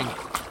 same sort of thing.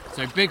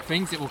 So big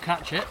things, it will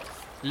catch it.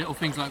 Little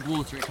things like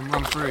water, it can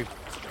run through.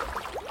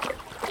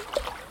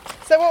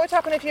 So what would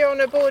happen if you're on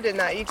a board in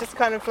that? You just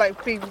kind of like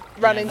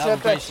run into a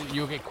bush?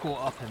 You'll get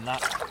caught up in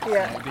that.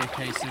 Yeah. So it'll be a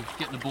case of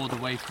get the board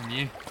away from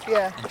you.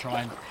 Yeah. And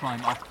try and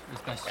climb up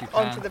as best you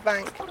can. Onto the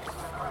bank.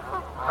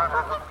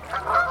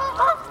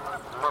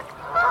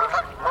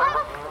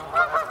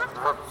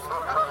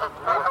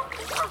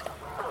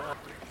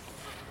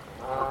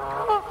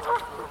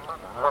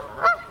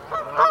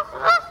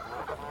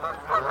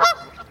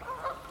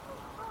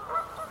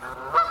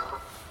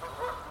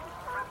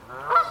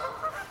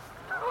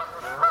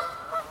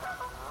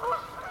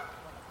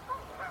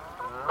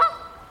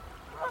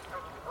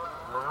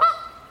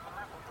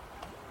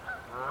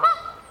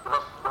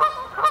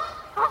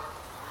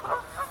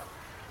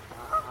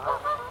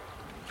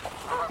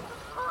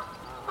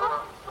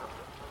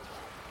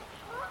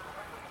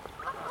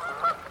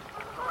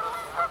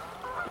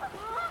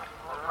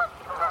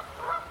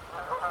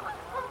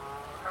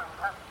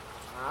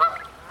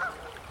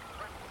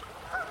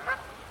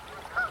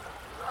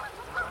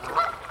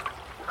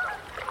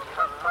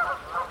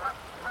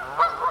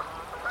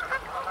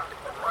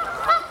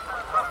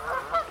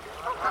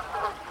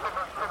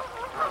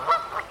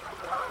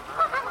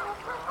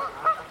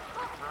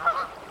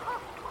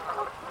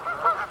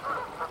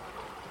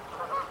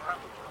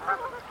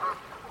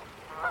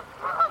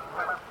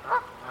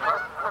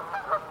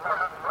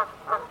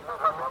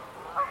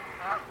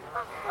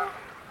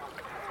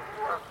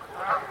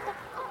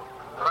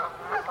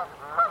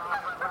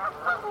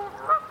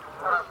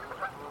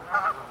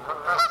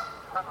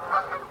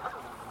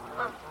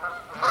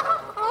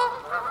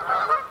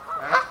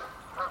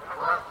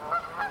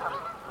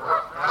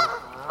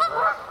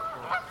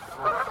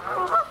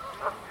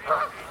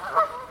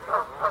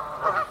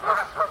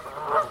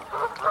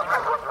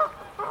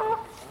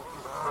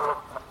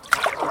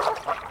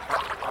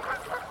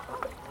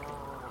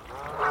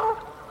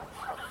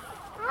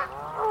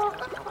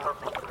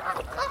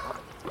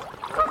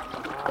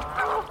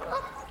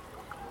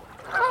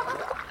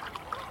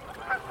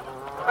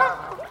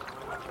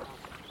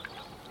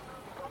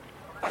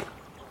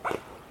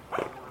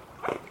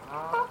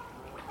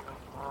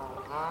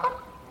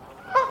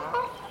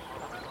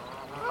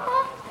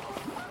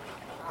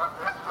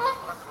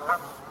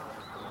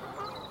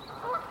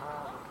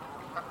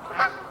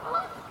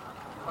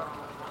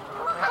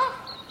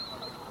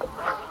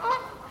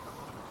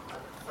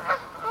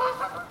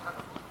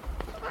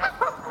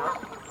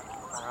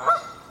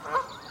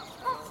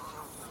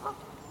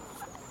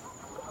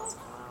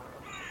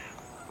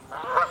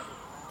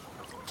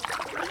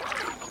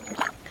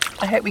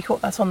 I hope we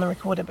caught that on the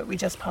recorder, but we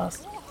just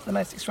passed the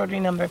most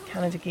extraordinary number of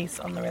Canada geese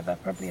on the river,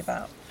 probably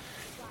about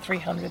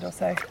 300 or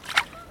so.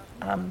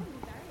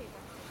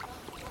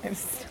 It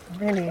was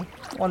really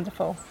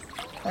wonderful,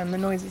 and the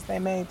noises they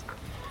made,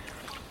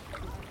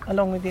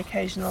 along with the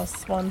occasional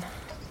swan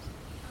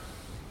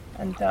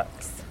and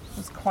ducks,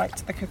 was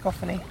quite a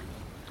cacophony.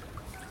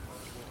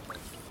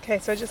 Okay,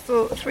 so I just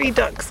saw 3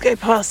 ducks go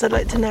past. I'd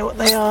like to know what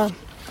they are.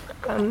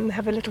 They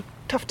have a little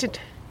tufted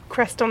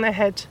crest on their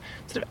head,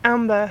 sort of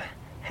amber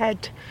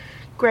head,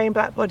 grey and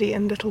black body,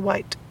 and little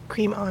white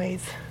cream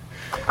eyes,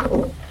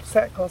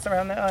 circles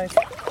around their eyes.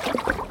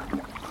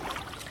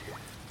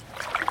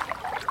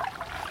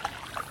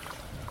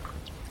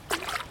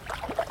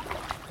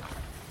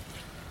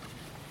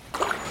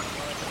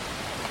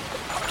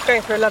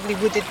 Going through a lovely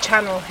wooded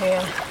channel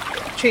here,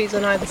 trees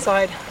on either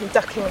side, and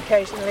ducking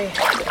occasionally.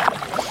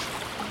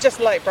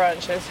 Just light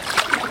branches,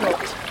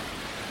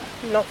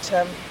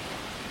 not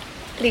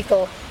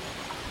lethal,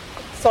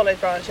 solid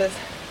branches.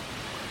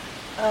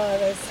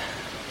 There's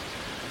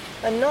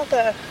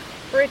another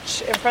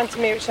bridge in front of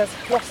me which has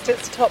lost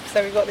its top,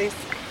 so we've got these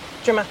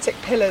dramatic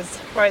pillars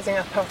rising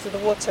up out of the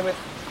water with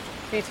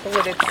beautiful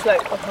wooded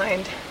slope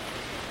behind,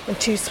 and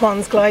 2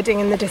 swans gliding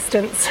in the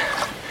distance.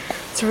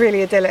 It's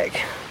really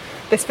idyllic.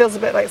 This feels a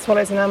bit like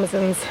Swallows and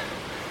Amazons.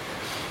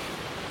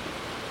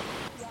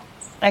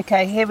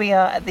 Okay, here we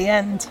are at the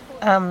end.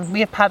 We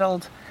have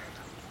paddled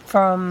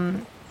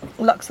from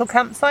Luxor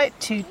campsite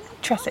to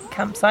Tresset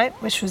campsite,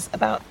 which was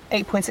about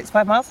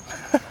 8.65 miles.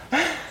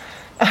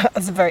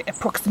 That's a very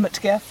approximate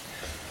guess.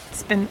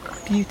 It's been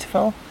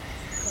beautiful.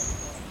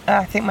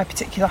 I think my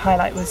particular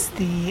highlight was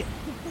the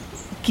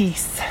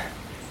geese.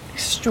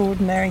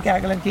 Extraordinary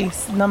gaggle of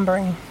geese,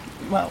 numbering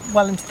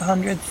well into the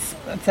hundreds.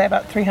 I'd say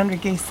about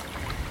 300 geese,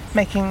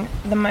 making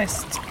the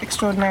most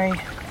extraordinary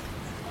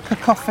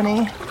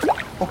cacophony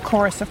or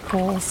chorus of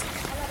calls.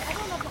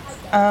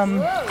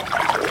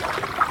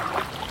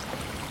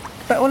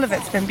 But all of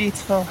it's been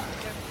beautiful.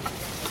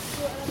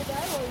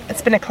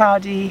 It's been a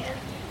cloudy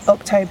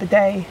October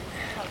day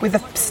with a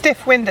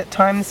stiff wind at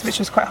times, which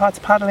was quite hard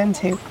to paddle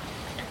into.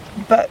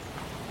 But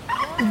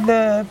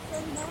the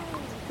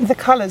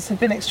colours have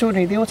been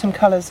extraordinary. The autumn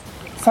colours,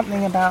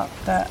 something about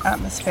the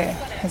atmosphere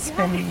has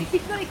been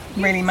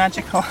really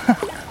magical.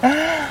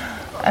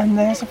 And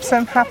there's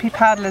some happy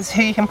paddlers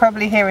who you can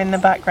probably hear in the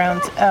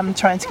background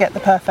trying to get the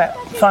perfect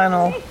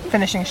final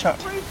finishing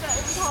shot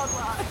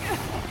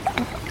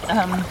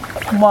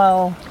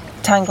while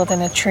tangled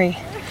in a tree.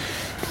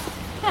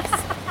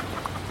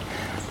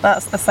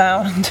 That's the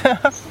sound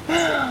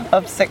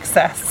of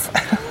success.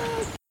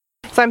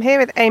 So I'm here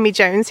with Amy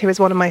Jones, who is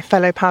one of my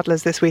fellow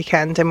paddlers this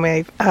weekend, and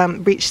we've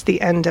reached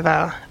the end of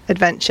our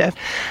adventure.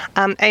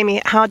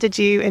 Amy, how did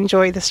you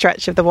enjoy the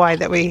stretch of the Wye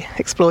that we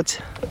explored?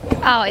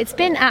 Oh, it's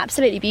been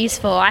absolutely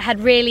beautiful. I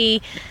had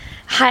really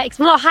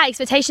not high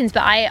expectations,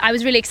 but I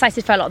was really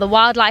excited for a lot of the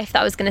wildlife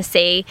that I was going to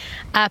see,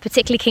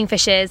 particularly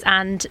kingfishers,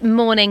 and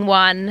morning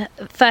one,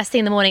 first thing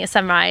in the morning at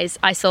sunrise,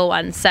 I saw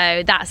one.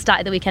 So that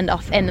started the weekend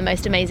off in the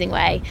most amazing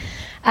way.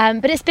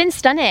 But it's been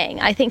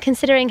stunning. I think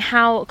considering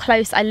how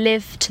close I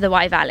live to the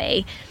Wye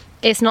Valley,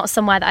 it's not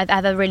somewhere that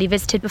I've ever really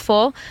visited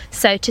before.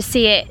 So to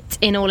see it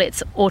in all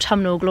its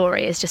autumnal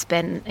glory has just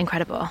been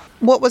incredible.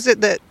 What was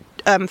it that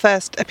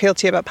first appealed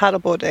to you about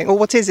paddleboarding, or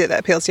what is it that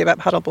appeals to you about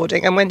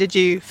paddleboarding, and when did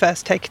you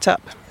first take it up?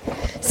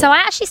 So I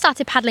actually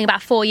started paddling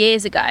about 4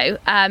 years ago,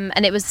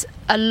 and it was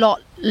a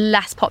lot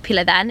less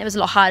popular then. It was a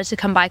lot harder to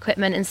come by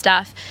equipment and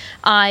stuff.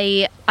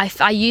 I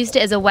used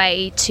it as a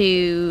way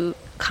to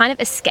kind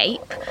of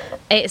escape.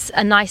 It's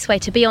a nice way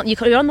to be on.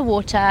 You're on the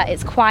water,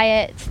 it's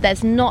quiet,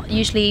 there's not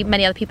usually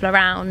many other people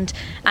around,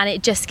 and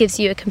it just gives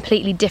you a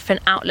completely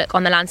different outlook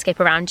on the landscape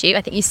around you.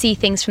 I think you see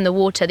things from the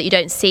water that you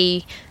don't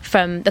see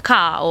from the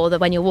car or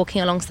when you're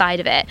walking alongside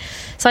of it.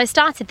 So I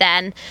started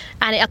then,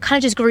 and it kind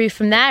of just grew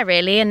from there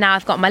really, and now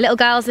I've got my little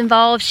girls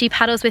involved. She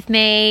paddles with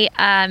me.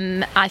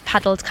 I've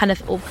paddled kind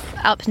of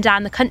up and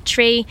down the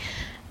country.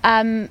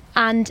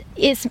 And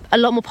it's a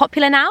lot more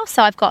popular now,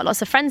 so I've got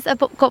lots of friends that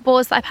have got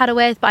boards that I paddle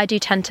with, but I do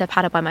tend to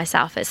paddle by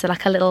myself. It's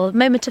like a little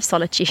moment of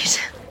solitude.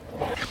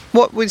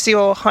 What was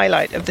your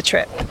highlight of the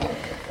trip?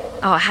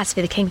 Oh, it has to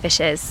be the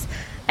kingfishers.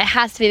 It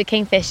has to be the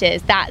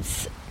kingfishers.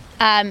 That's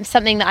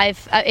something that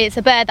it's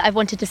a bird that I've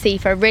wanted to see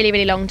for a really,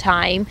 really long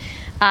time.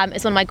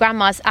 It's one of my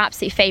grandma's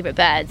absolute favourite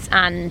birds,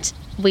 and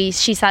we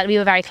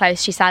were very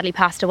close. She sadly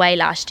passed away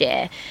last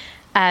year.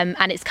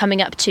 And it's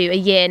coming up to a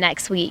year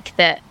next week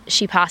that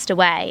she passed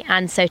away,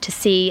 and so to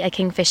see a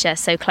kingfisher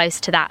so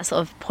close to that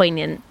sort of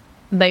poignant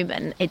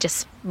moment, it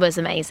just was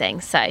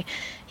amazing. So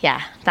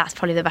yeah, that's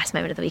probably the best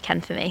moment of the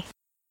weekend for me.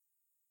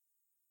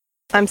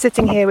 I'm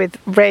sitting here with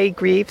Ray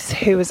Greaves,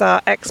 who is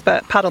our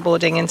expert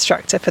paddleboarding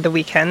instructor for the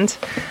weekend.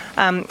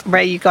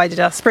 Ray, you guided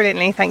us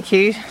brilliantly, thank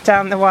you,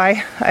 down the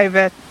Wye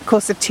over the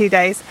course of 2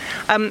 days.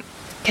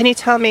 Can you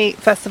tell me,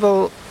 first of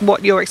all,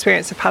 what your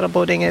experience of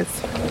paddleboarding is?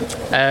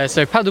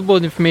 So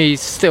paddleboarding for me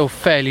is still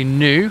fairly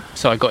new.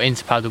 So I got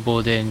into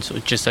paddleboarding sort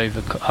of just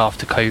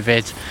after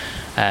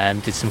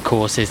COVID, did some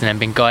courses, and then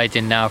been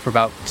guiding now for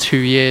about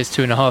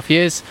 2.5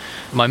 years.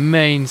 My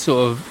main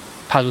sort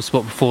of paddle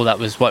sport before that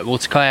was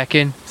whitewater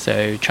kayaking,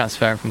 so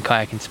transferring from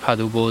kayaking to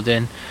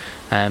paddleboarding,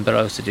 but I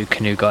also do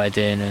canoe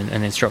guiding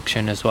and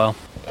instruction as well.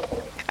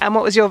 And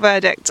what was your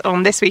verdict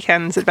on this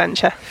weekend's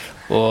adventure?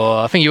 Well,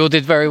 I think you all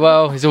did very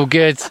well. It's all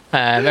good.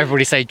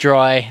 Everybody stayed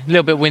dry. A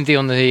little bit windy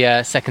on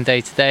the second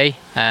day today,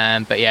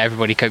 but yeah,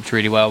 everybody coped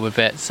really well with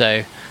it.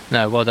 So,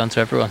 no, well done to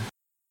everyone.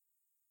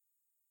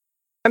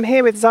 I'm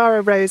here with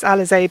Zara Rose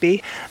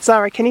Alizabi.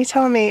 Zara, can you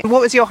tell me, what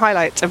was your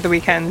highlight of the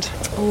weekend?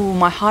 Oh,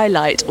 my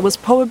highlight was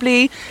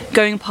probably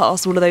going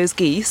past all of those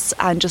geese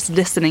and just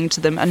listening to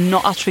them and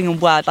not uttering a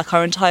word. Like,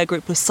 our entire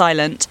group was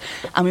silent,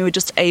 and we were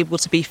just able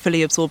to be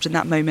fully absorbed in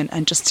that moment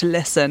and just to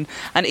listen.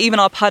 And even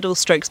our paddle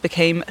strokes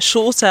became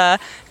shorter,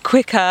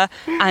 quicker,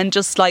 and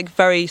just like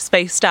very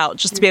spaced out,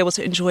 just to be able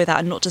to enjoy that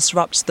and not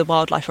disrupt the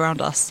wildlife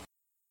around us.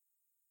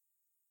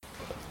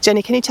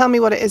 Jenny, can you tell me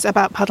what it is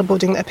about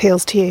paddleboarding that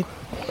appeals to you?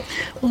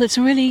 Well, it's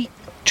a really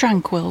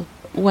tranquil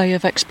way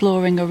of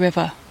exploring a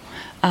river.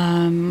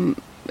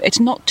 It's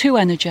not too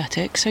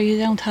energetic, so you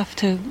don't have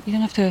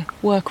to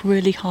work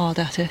really hard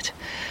at it.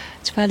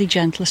 It's fairly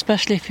gentle,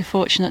 especially if you're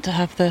fortunate to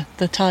have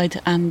the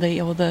tide and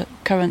the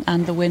current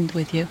and the wind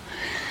with you.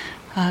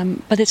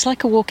 But it's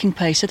like a walking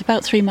pace at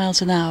about 3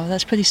 miles an hour.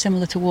 That's pretty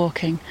similar to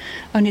walking,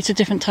 only it's a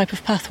different type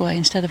of pathway.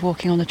 Instead of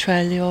walking on a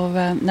trail,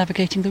 you're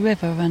navigating the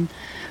river and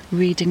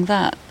reading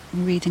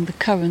the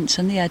currents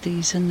and the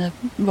eddies and the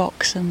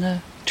rocks and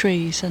the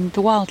trees, and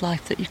the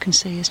wildlife that you can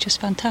see is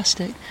just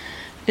fantastic.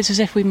 It's as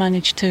if we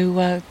managed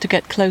to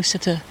get closer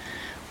to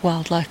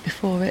wildlife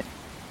before it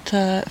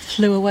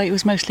flew away. It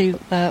was mostly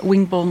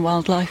wing-borne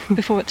wildlife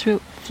before it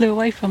flew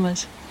away from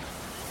us.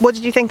 What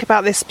did you think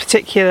about this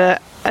particular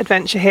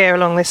adventure here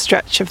along this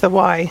stretch of the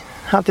Wye?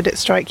 How did it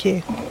strike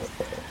you?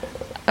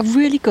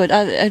 Really good.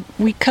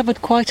 We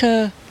covered quite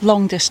a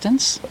long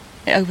distance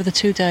over the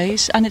 2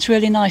 days, and it's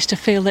really nice to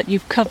feel that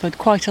you've covered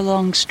quite a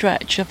long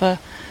stretch of a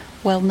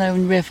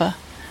well-known river,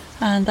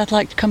 and I'd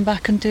like to come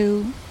back and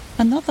do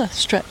another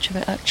stretch of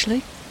it,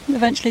 actually.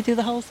 Eventually do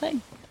the whole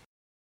thing.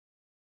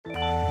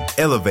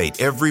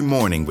 Elevate every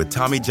morning with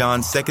Tommy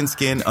John's Second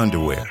Skin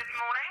underwear.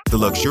 The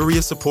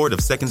luxurious support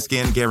of Second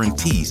Skin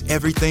guarantees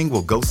everything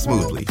will go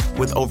smoothly.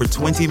 With over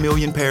 20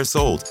 million pairs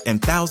sold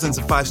and thousands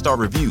of 5-star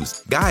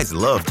reviews, guys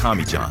love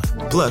Tommy John.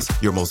 Plus,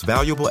 your most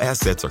valuable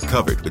assets are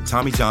covered with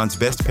Tommy John's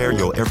best pair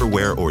you'll ever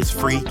wear or its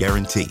free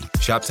guarantee.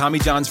 Shop Tommy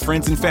John's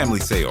Friends and Family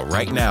Sale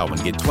right now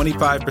and get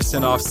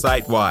 25% off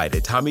site-wide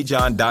at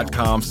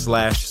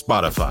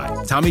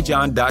TommyJohn.com/Spotify.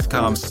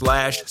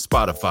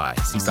 TommyJohn.com/Spotify.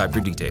 See site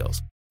for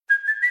details.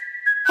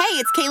 Hey,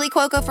 it's Kaylee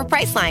Cuoco for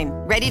Priceline.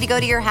 Ready to go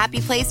to your happy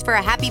place for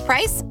a happy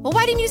price? Well,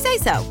 why didn't you say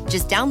so?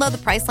 Just download the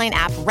Priceline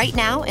app right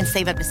now and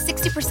save up to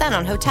 60%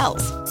 on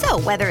hotels. So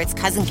whether it's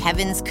Cousin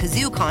Kevin's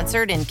Kazoo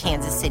Concert in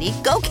Kansas City,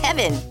 go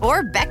Kevin,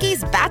 or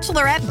Becky's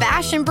Bachelorette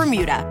Bash in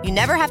Bermuda, you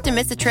never have to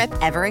miss a trip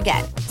ever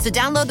again. So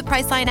download the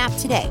Priceline app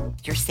today.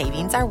 Your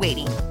savings are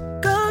waiting.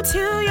 Go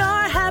to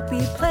your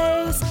happy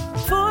place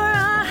for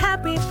a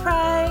happy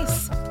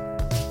price.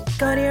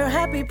 Go to your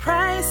happy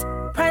price,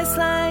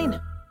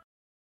 Priceline.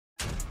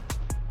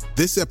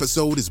 This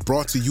episode is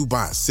brought to you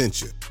by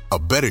Essentia. A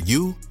better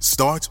you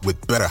starts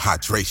with better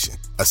hydration.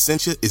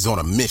 Essentia is on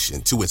a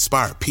mission to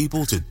inspire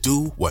people to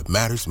do what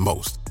matters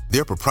most.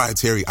 Their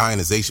proprietary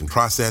ionization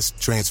process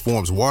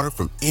transforms water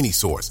from any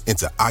source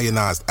into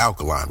ionized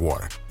alkaline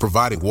water,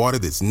 providing water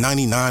that's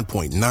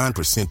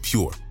 99.9%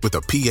 pure with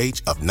a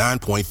pH of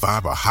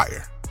 9.5 or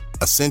higher.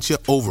 Essentia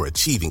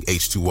overachieving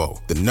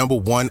H2O, the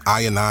 #1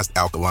 ionized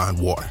alkaline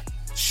water.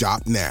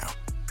 Shop now.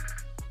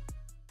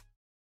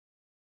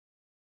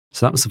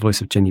 So that was the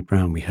voice of Jenny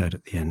Brown we heard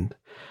at the end,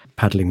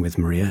 paddling with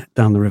Maria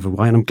down the River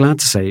Wye. And I'm glad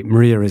to say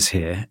Maria is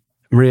here.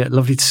 Maria,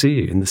 lovely to see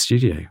you in the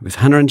studio with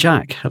Hannah and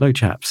Jack. Hello,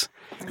 chaps.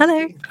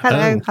 Hello.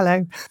 And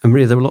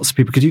Maria, there were lots of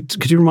people.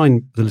 Could you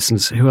remind the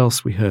listeners who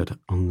else we heard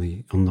on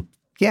the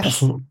Yes.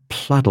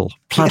 Pladdlecast?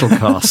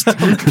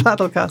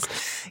 Pladdlecast.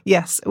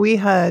 Yes, we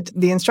heard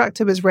the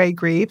instructor was Ray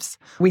Greaves.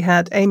 We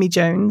had Amy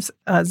Jones,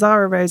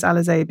 Zara Rose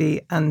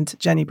Alazabi, and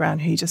Jenny Brown,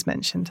 who you just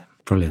mentioned.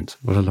 Brilliant.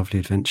 What a lovely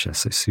adventure.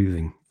 So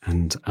soothing.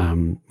 And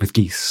with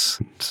geese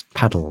and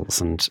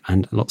paddles and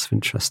lots of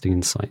interesting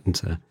insight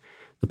into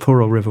the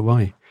poor old River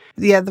Wye.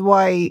 Yeah, the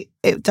Wye,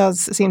 it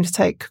does seem to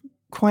take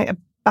quite a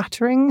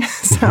battering,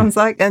 sounds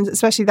like. And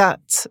especially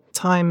that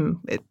time,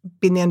 it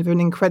being the end of an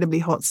incredibly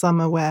hot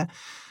summer where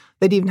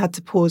they'd even had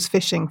to pause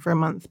fishing for a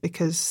month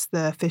because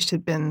the fish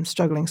had been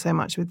struggling so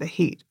much with the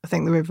heat. I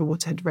think the river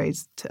water had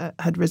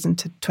risen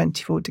to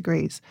 24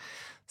 degrees.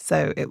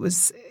 So it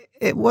was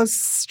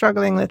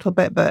struggling a little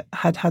bit, but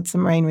had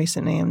some rain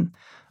recently and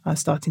I was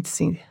starting to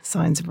see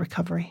signs of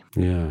recovery.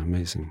 Yeah,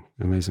 amazing.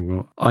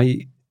 Well,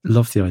 I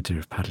love the idea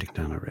of paddling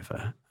down a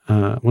river.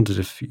 I wondered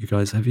if you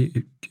guys,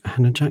 Hannah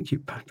and Jack,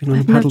 you've been on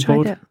a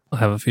paddleboard? I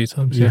have a few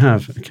times, You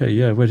have? Okay,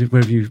 yeah. Where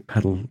have you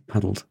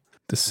paddled?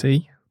 The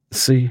sea. The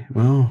sea?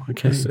 Wow,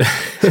 okay.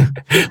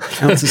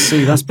 Out to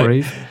sea, that's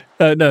brave.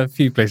 No, a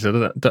few places.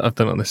 I've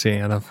done it on the sea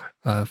and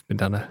I've been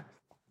down a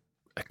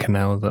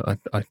canal that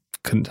I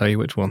couldn't tell you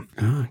which one.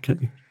 Oh,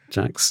 okay.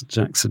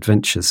 Jack's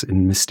adventures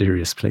in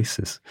mysterious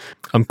places.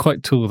 I'm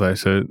quite tall though,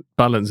 so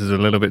balance is a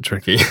little bit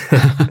tricky.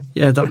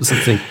 Yeah, that was the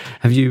thing.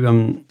 Have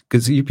you,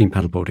 because you've been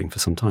paddleboarding for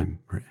some time,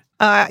 right?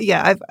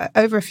 Yeah, I've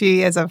over a few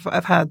years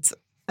I've had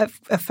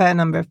a fair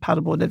number of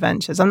paddleboard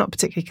adventures. I'm not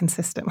particularly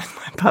consistent with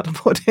my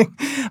paddleboarding,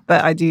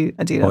 but I do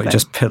love it. You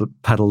just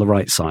paddle the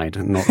right side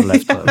and not the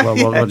left.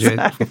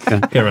 Exactly.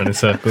 Go around in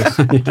circles.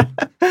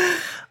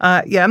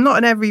 Yeah, I'm not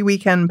an every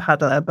weekend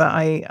paddler, but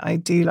I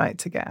do like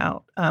to get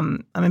out.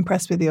 I'm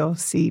impressed with your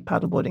sea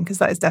paddleboarding because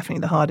that is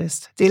definitely the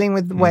hardest. Dealing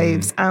with the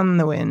waves and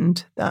the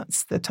wind,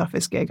 that's the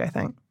toughest gig, I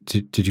think.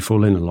 Did you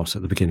fall in a lot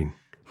at the beginning?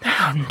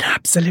 No,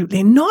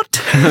 absolutely not.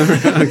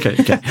 Okay.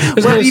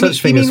 There's no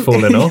such thing as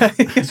falling off.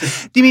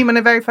 Do you mean when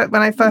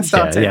I first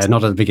started? Yeah,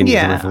 not at the beginning.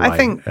 Yeah, of the River I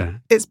think Wye.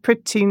 it's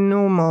pretty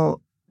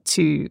normal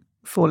to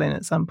fall in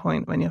at some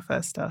point when you're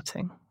first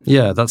starting.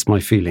 Yeah, that's my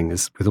feeling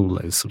is with all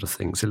those sort of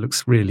things. It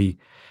looks really...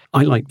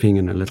 I like being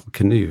in a little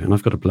canoe, and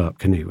I've got a blow-up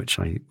canoe, which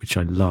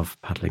I love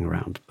paddling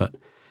around, but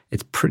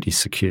it's pretty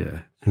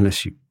secure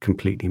unless you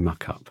completely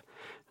muck up.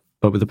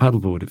 But with a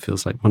paddleboard, it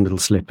feels like one little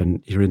slip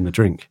and you're in the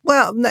drink.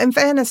 Well, in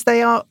fairness,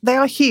 they are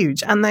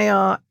huge and they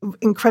are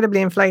incredibly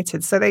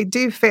inflated, so they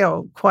do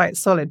feel quite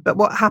solid. But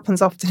what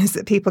happens often is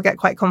that people get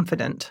quite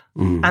confident,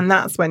 and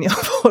that's when you're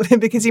falling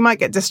because you might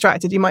get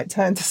distracted. You might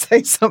turn to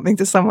say something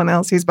to someone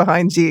else who's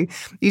behind you.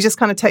 You just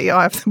kind of take your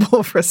eye off the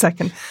ball for a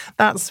second.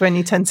 That's when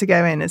you tend to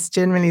go in. It's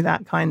generally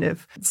that kind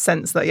of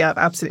sense that, yeah, I've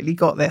absolutely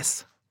got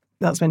this.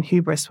 That's when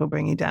hubris will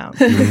bring you down.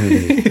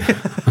 Really?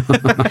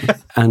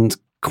 And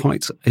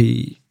quite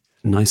a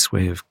nice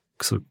way of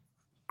sort of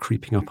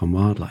creeping up on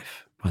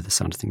wildlife by the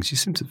sound of things. You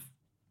seem to have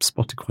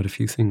spotted quite a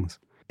few things.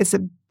 It's a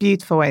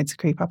beautiful way to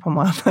creep up on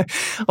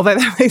wildlife, although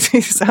that makes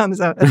me sound as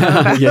a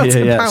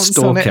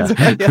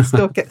stalker.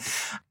 Stalker.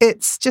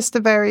 It's just a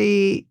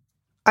very,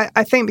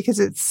 I think because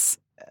it's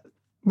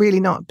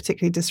really not a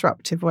particularly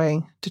disruptive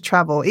way to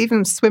travel.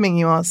 Even swimming,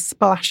 you are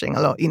splashing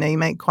a lot. You know, you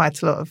make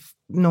quite a lot of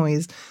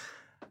noise.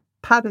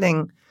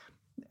 paddling,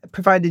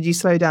 provided you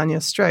slow down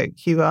your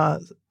stroke, you are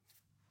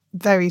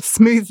very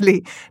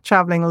smoothly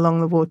travelling along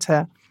the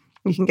water.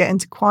 You can get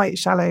into quite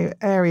shallow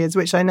areas,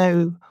 which I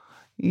know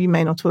you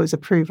may not always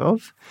approve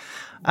of,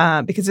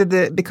 because of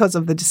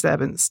the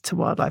disturbance to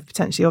wildlife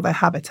potentially or their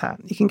habitat.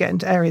 You can get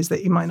into areas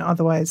that you might not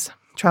otherwise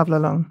travel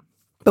along.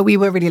 But we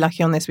were really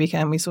lucky on this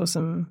weekend. We saw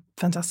some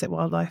fantastic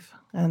wildlife,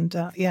 and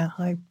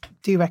I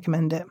do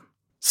recommend it.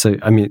 So,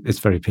 I mean, it's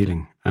very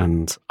appealing,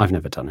 and I've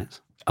never done it.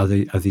 Are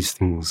these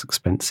things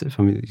expensive?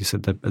 I mean, you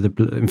said they're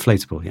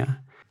inflatable, yeah?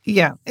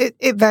 Yeah,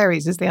 it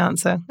varies is the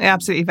answer. It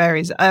absolutely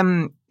varies.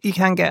 You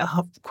can get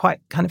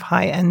quite kind of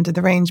high end of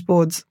the range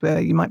boards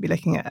where you might be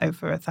looking at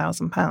over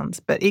 £1,000,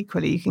 but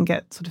equally you can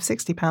get sort of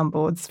 £60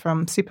 boards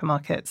from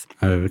supermarkets.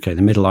 Oh, okay.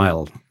 The middle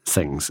aisle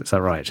things, is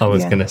that right? I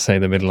was going to say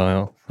the middle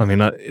aisle. I mean,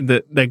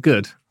 they're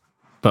good,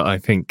 but I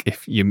think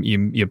if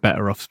you're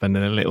better off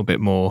spending a little bit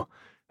more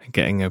and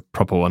getting a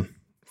proper one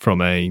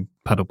from a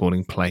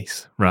paddleboarding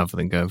place rather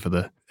than going for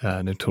the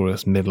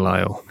notorious middle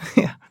aisle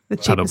the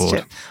cheapest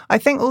chip. I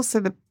think also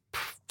the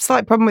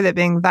slight problem with it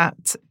being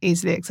that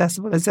easily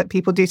accessible is that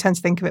people do tend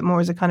to think of it more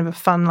as a kind of a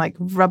fun, like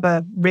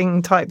rubber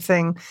ring type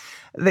thing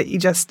that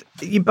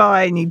you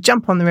buy and you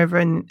jump on the river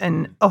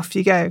and off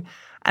you go.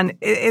 And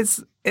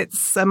it's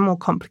a more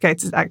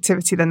complicated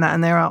activity than that.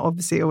 And there are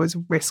obviously always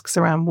risks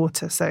around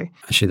water. So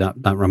actually,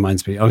 that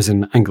reminds me, I was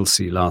in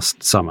Anglesey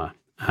last summer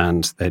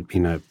and there'd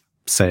been a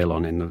sale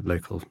on in the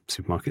local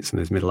supermarkets in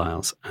those middle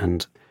aisles.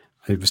 And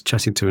I was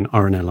chatting to an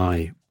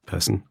RNLI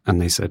person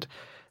and they said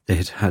they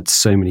had had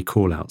so many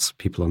call-outs,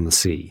 people on the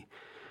sea,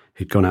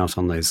 who'd gone out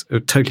on those,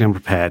 totally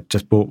unprepared,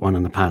 just bought one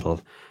and a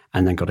paddle,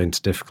 and then got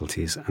into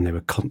difficulties, and they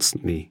were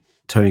constantly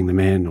towing them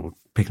in or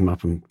picking them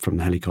up from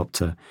the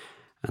helicopter,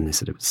 and they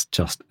said it was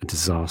just a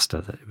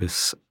disaster, that it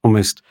was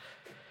almost,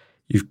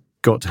 you've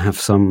got to have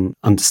some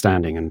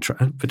understanding and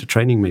a bit of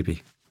training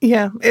maybe.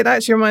 Yeah, it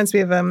actually reminds me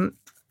of, I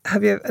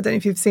don't know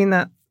if you've seen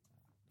that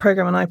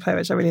program on iPlayer,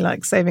 which I really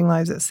like, Saving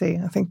Lives at Sea.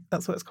 I think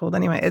that's what it's called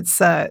anyway.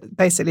 It's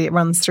basically, it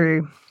runs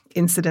through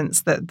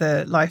incidents that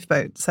the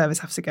lifeboat service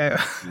have to go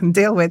and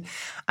deal with.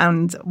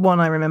 And one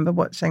I remember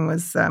watching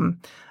was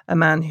a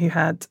man who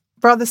had,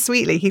 rather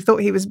sweetly, he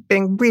thought he was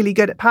being really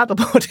good at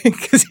paddleboarding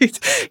because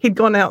he'd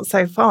gone out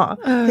so far.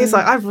 He's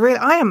like,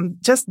 I am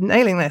just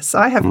nailing this.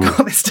 I have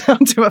got this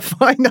down to a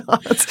fine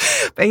art.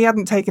 But he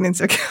hadn't taken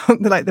into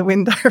account the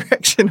wind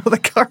direction or the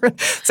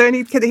current. So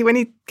when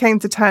he came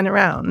to turn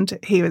around,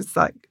 he was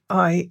like,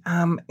 I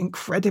am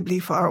incredibly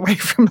far away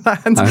from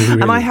land,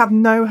 really? And I have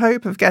no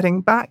hope of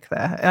getting back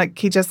there. Like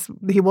he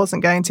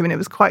wasn't going to, and it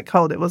was quite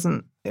cold. It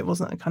wasn't a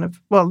kind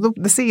of, well,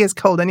 the sea is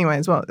cold anyway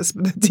as well.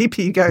 The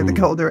deeper you go, the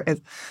colder it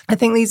is. I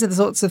think these are the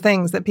sorts of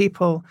things that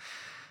people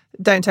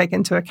don't take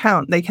into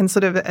account. They can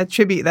sort of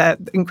attribute their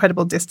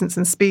incredible distance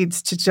and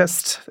speeds to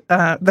just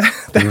their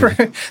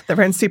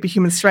own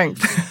superhuman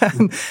strength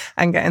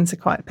and get into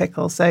quite a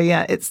pickle. So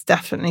yeah, it's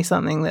definitely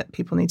something that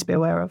people need to be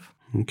aware of.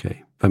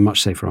 Okay, but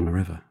much safer on the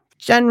river.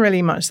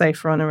 Generally much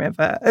safer on a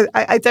river.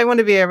 I don't want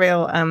to be a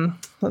real,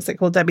 what's it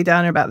called, Debbie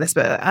Downer about this,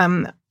 but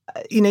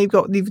you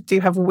do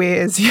have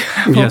weirs. You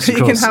can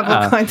have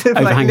all kinds of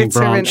overhanging litter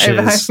branches, and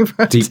overhanging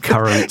branches. Deep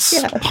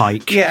currents,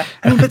 pike. Yeah,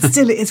 but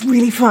still, it's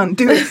really fun.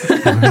 Do it.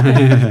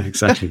 Yeah,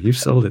 exactly. You've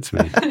sold it to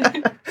me.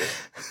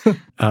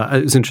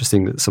 It was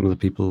interesting that some of the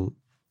people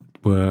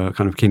were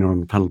kind of keener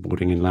on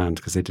paddleboarding inland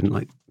because they didn't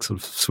like sort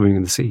of swimming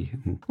in the sea.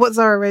 What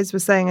Zara Rose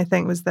was saying, I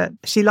think, was that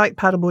she liked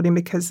paddleboarding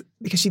because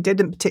she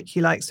didn't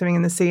particularly like swimming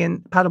in the sea,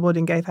 and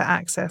paddleboarding gave her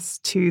access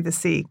to the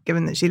sea,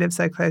 given that she lived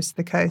so close to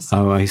the coast.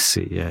 Oh, I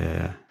see.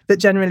 Yeah. But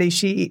generally,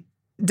 she,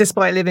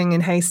 despite living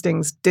in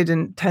Hastings,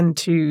 didn't tend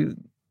to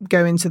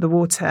go into the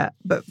water,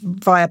 but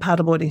via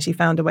paddleboarding, she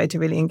found a way to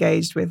really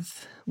engage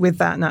with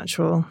that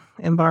natural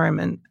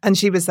environment. And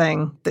she was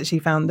saying that she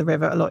found the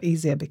river a lot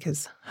easier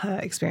because her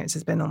experience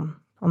has been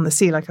on the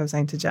sea, like I was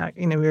saying to Jack.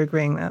 We were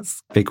agreeing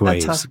that's big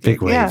waves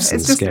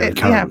and scary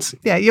currents.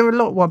 Yeah, you're a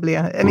lot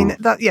wobblier. I mean,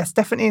 yes,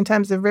 definitely in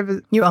terms of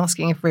rivers. You're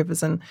asking if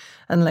rivers and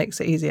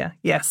lakes are easier.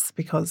 Yes,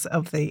 because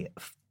of the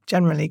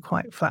generally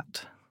quite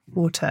flat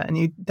water, and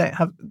you're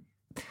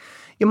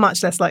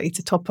much less likely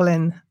to topple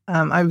in.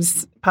 I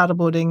was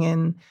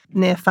paddleboarding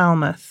near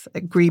Falmouth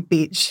at Grebe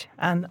Beach,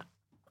 and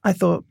I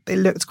thought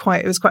it was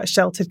quite a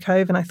sheltered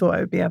cove, and I thought I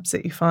would be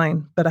absolutely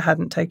fine. But I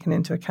hadn't taken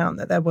into account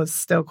that there was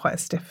still quite a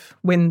stiff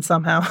wind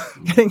somehow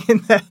getting in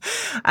there,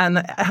 and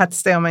I had to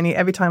stay on my knee.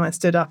 Every time I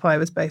stood up, I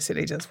was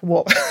basically just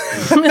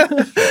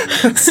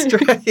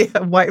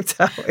straight wiped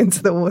out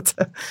into the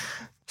water.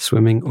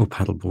 Swimming or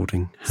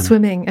paddleboarding? Hannah?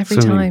 Swimming every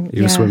time.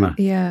 You're a swimmer.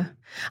 Yeah.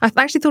 I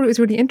actually thought it was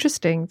really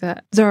interesting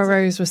that Zara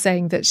Rose was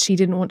saying that she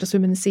didn't want to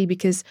swim in the sea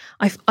because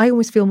I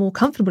always feel more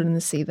comfortable in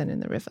the sea than in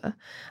the river.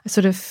 I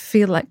sort of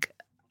feel like,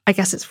 I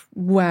guess it's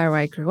where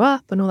I grew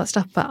up and all that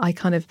stuff, but I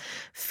kind of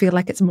feel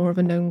like it's more of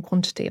a known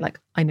quantity. Like,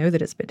 I know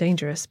that it's a bit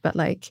dangerous, but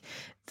like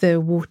the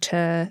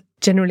water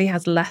generally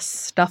has less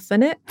stuff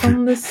in it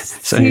on the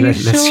seashore.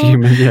 Less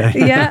human,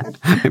 yeah.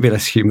 Maybe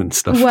less human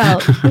stuff.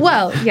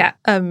 Well, yeah.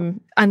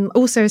 And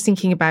also I was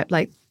thinking about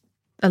like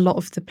a lot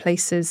of the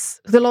places,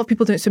 because a lot of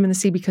people don't swim in the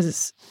sea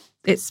because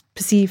it's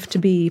perceived to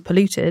be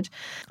polluted.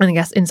 And I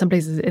guess in some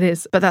places it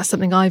is. But that's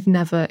something I've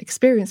never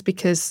experienced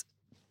because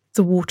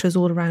the waters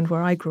all around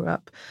where I grew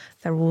up,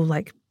 they're all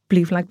like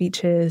blue flag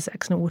beaches,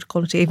 excellent water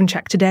quality. I even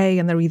checked today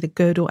and they're either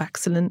good or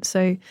excellent.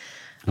 So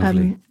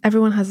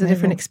everyone has a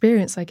different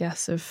experience, I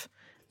guess, of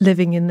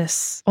living on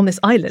this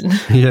island.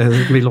 Yeah,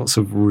 there can be lots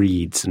of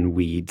reeds and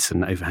weeds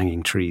and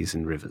overhanging trees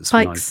in rivers.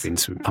 Pikes. I've been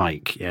to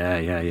pike.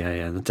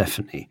 Yeah,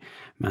 definitely.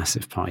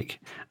 Massive pike.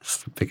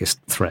 That's the biggest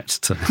threat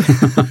to...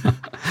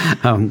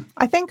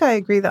 I think I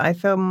agree that I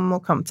feel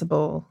more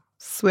comfortable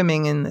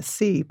swimming in the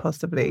sea,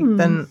 possibly,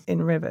 than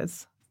in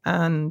rivers.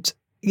 And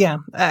yeah,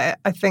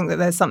 I think that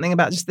there's something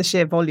about just the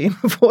sheer volume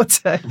of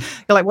water.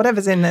 You're like,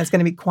 whatever's in there is going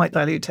to be quite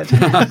diluted.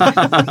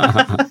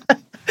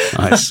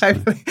 Nice.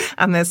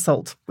 And there's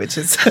salt, which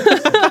is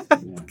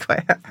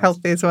quite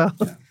healthy as well.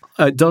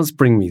 It does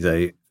bring me,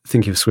 though,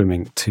 thinking of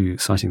swimming, to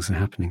sightings and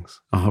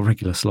happenings, a whole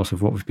regular slot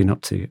of what we've been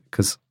up to,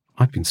 because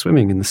I've been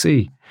swimming in the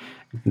sea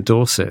in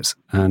Dorset,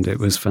 and it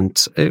was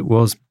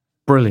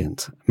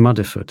brilliant.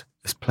 Mudderford,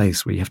 this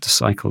place where you have to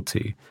cycle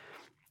to,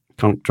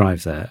 can't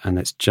drive there, and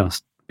it's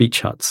just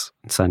beach huts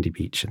and sandy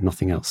beach and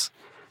nothing else.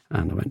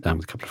 And I went down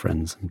with a couple of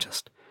friends and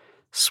just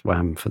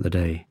swam for the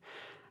day.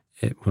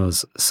 It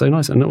was so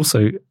nice. And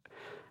also,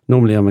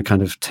 normally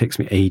takes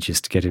me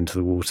ages to get into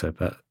the water,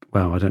 but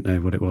wow, I don't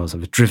know what it was. I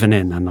was driven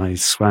in and I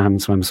swam.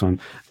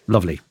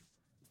 Lovely.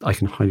 I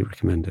can highly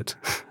recommend it.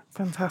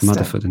 Fantastic.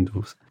 Mudderford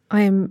indoors.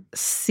 I am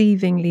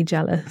seethingly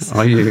jealous.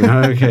 Are you?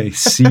 Okay,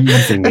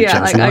 seethingly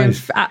jealous. I'm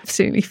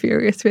absolutely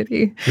furious with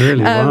you.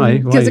 Really? Why?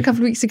 Because a couple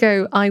of weeks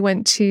ago, I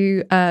went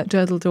to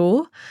Durdle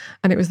Door,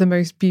 and it was the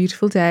most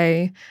beautiful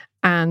day,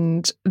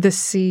 and the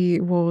sea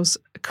was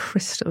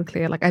crystal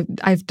clear. Like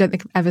I don't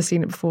think I've ever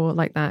seen it before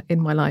like that in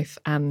my life,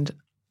 and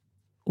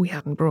we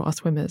hadn't brought our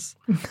swimmers.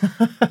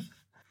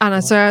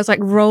 And so I was like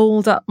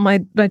rolled up my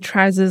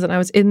trousers, and I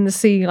was in the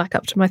sea like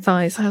up to my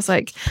thighs. I was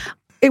like,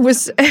 it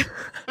was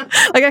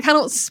like I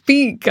cannot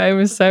speak. I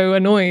was so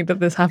annoyed that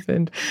this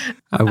happened.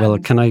 Oh, well,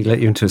 can I let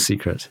you into a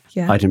secret?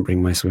 Yeah. I didn't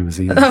bring my swimmers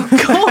either. Oh,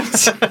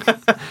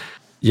 God.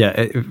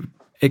 Yeah,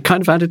 it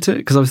kind of added to it,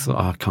 because I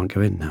thought, I can't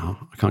go in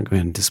now. I can't go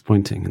in.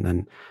 Disappointing. And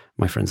then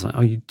my friend's like,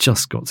 you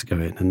just got to go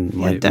in. And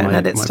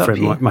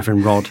my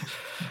friend Rod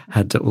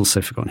had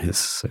also forgotten his,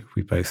 so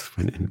we both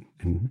went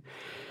in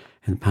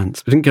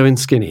pants. We didn't go in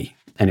skinny.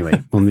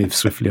 Anyway, we'll move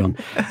swiftly on.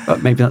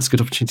 But maybe that's a good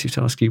opportunity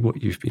to ask you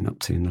what you've been up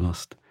to in the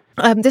last...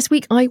 This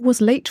week I was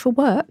late for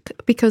work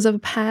because of a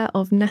pair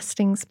of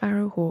nesting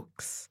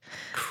sparrowhawks.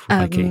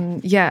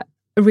 Yeah,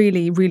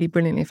 really, really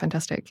brilliantly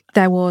fantastic.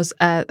 There was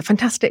a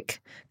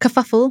fantastic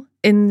kerfuffle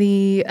in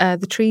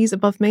the trees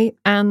above me,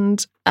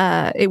 and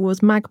it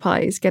was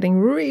magpies getting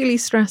really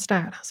stressed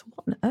out. I was like,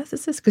 what on earth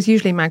is this? Because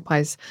usually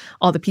magpies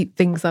are the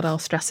things that are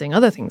stressing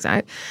other things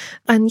out.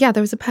 And yeah,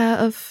 there was a pair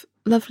of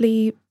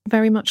lovely,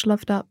 very much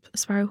loved up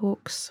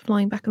sparrowhawks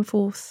flying back and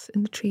forth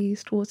in the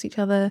trees towards each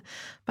other,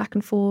 back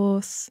and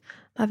forth,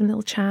 having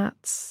little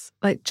chats,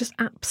 like just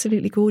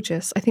absolutely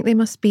gorgeous. I think they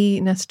must be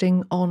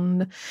nesting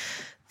on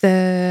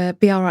the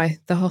BRI,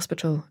 the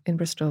hospital in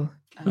Bristol.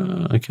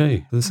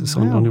 Okay, this is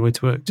on your way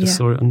to work. Just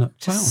saw it on that.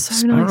 Wow,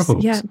 so nice.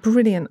 Yeah,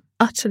 brilliant,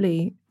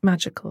 utterly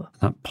magical.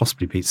 That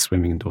possibly beats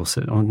swimming in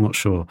Dorset. I'm not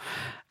sure.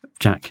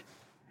 Jack,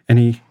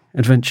 any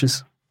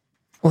adventures?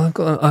 Well,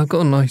 I've got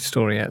a nice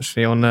story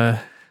actually. On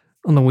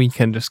the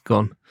weekend just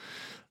gone,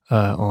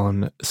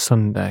 on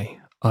Sunday,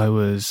 I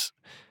was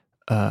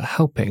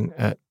helping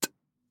at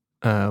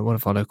one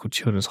of our local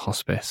children's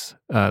hospice.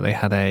 They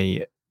had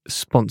a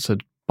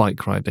sponsored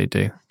bike ride they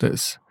do.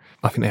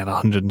 I think they had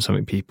 100 and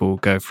something people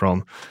go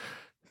from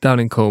down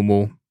in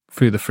Cornwall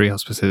through the 3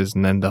 hospices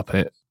and end up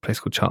at a place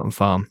called Charlton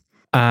Farm.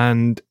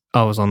 And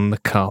I was on the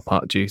car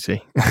park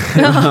duty. Do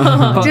you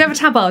have a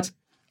tabard?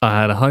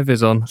 I had a high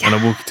vis on and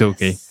a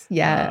walkie-talkie.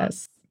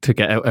 Yes. To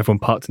get everyone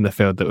parked in the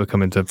field that were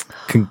coming to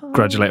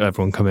congratulate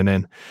everyone coming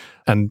in.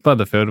 And by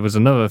the field was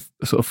another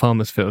sort of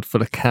farmer's field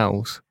full of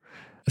cows.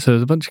 So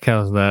there's a bunch of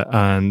cows there,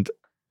 and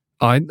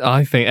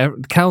I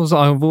think cows,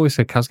 I've always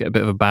said cows get a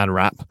bit of a bad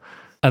rap.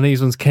 And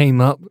these ones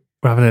came up,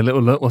 were having a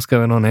little look, what's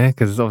going on here?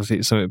 Because obviously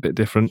it's something a bit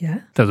different.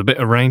 Yeah. There was a bit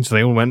of rain, so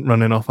they all went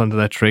running off under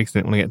their tree because they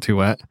didn't want to get too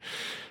wet.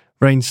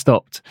 Rain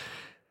stopped.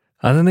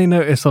 And then they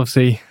noticed,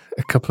 obviously,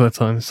 a couple of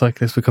times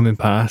cyclists were coming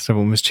past,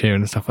 everyone was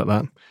cheering and stuff like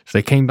that. So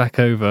they came back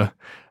over,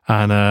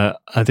 and I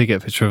did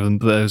get a picture of them,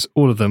 but there was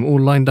all of them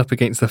all lined up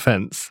against the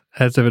fence,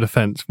 heads over the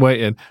fence,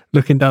 waiting,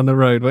 looking down the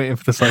road, waiting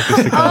for the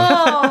cyclists to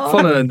come,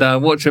 following them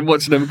down, watching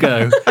them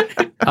go.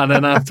 And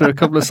then after a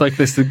couple of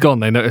cyclists had gone,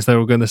 they noticed they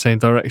were all going the same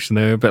direction.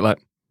 They were a bit like,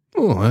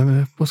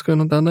 what's going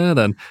on down there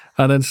then?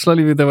 And then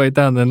slowly moved their way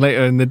down. Then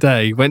later in the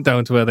day, went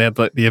down to where they had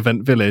like the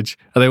event village,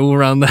 and they were all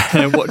around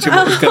there watching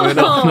what was going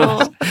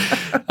on.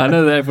 I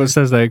know that everyone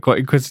says they're quite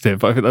inquisitive,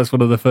 but I think that's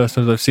one of the first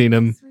times I've seen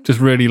them just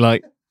really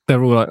like,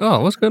 they're all like,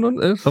 what's going on?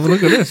 Let's have a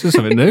look at this. There's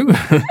something new.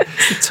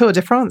 It's a Tour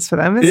de France for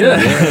them, isn't it?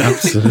 Yeah,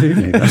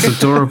 absolutely. That's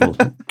adorable.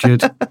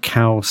 Good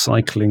cow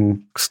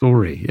cycling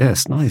story.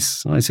 Yes,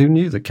 nice. Who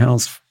knew that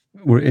cows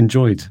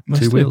enjoyed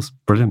Must two do. wheels.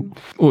 Brilliant.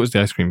 What was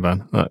the ice cream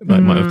van? That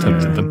might have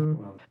tempted them.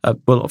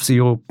 Well, obviously,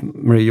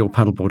 Maria, your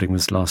paddleboarding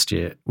was last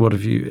year. What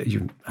have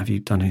you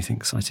done anything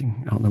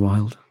exciting out in the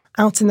wild?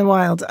 Out in the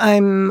wild.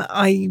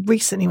 I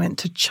recently went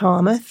to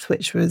Charmouth,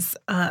 which was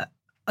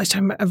which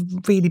I'm a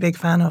really big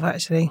fan of,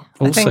 actually.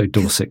 Also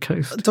Dorset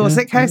Coast.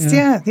 Dorset Coast,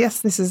 yeah.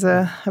 Yes, this is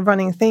a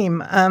running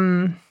theme.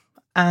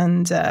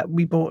 And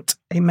we bought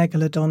a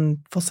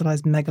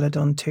fossilized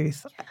megalodon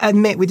tooth.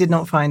 Admit we did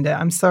not find it.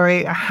 I'm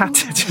sorry. I had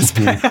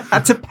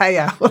to pay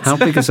out. How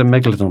big is a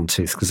megalodon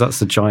tooth? Because that's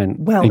the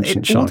giant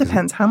ancient it all shark.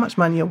 depends how much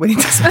money you're willing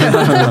to spend.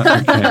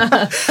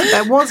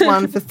 There was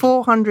one for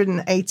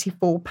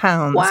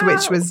 £484,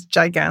 which was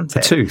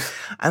gigantic. A tooth.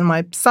 And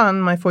my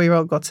son, my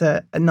 4-year-old, got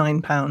a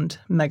 £9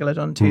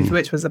 megalodon tooth,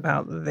 which was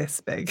about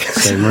this big.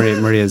 So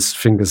Maria's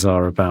fingers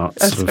are about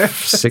sort of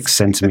 6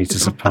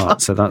 centimetres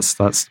apart. So that's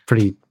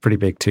pretty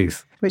big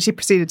tooth. Which he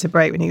proceeded to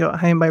break when he got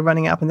home by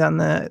running up and down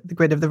the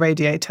grid of the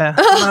radiator. And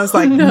I was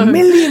like,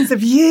 millions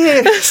of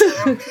years!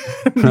 You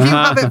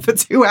have it for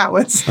 2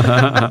 hours.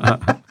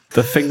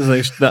 The things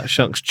that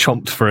shark's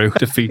chomped through,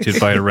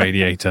 defeated by a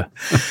radiator.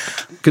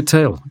 Good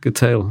tale.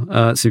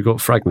 So you've got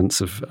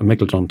fragments of a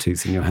megalodon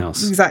tooth in your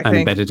house. Exactly.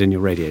 Embedded in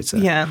your radiator.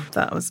 Yeah,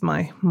 that was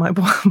my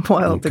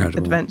wild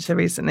adventure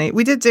recently.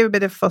 We did do a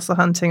bit of fossil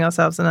hunting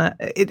ourselves, and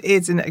it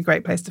is a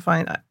great place to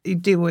find. You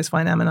do always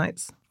find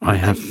ammonites. I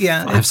have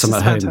some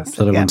at home fantastic.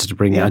 that I wanted to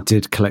bring. Yeah. I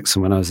did collect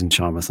some when I was in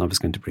Charmouth, and I was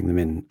going to bring them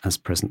in as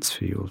presents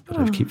for you, but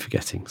I keep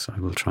forgetting, so I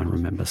will try and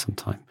remember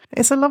sometime.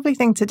 It's a lovely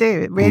thing to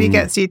do. It really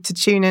gets you to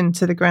tune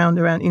into the ground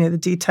around, the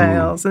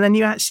details, and then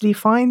you actually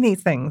find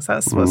these things.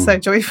 That's what's so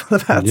joyful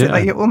about it.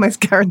 Like, you're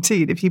almost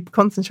guaranteed, if you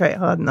concentrate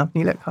hard enough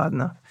and you look hard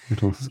enough,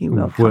 you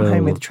will come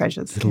home with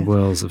treasures. Little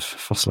whirls of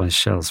fossilised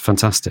shells.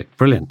 Fantastic.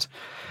 Brilliant.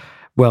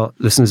 Well,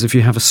 listeners, if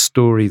you have a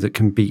story that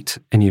can beat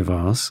any of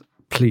ours,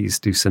 please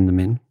do send them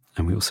in.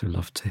 And we also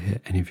love to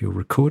hear any of your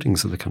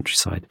recordings of the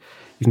countryside.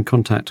 You can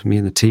contact me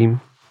and the team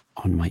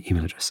on my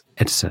email address,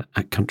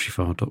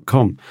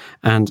 editor@countryfile.com.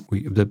 And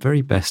the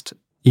very best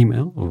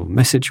email or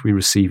message we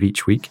receive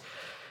each week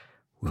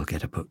will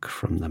get a book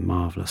from the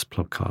marvellous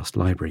Podcast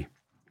Library.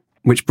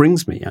 Which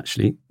brings me,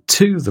 actually,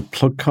 to the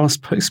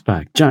Podcast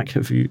postbag. Jack,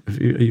 have you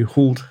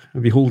hauled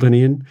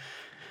any in?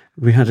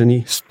 Have we had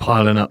any? It's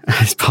piling up.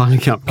 It's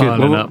piling up. Good.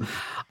 Piling up.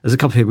 There's a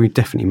couple here we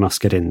definitely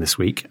must get in this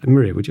week.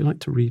 Maria, would you like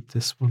to read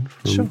this one?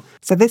 Sure.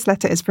 So this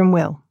letter is from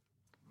Will.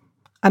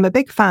 I'm a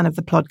big fan of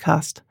the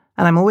podcast,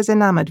 and I'm always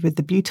enamoured with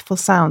the beautiful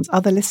sounds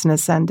other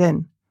listeners send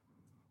in.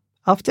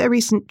 After a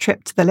recent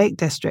trip to the Lake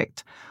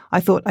District,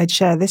 I thought I'd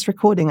share this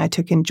recording I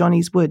took in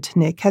Johnny's Wood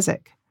near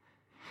Keswick.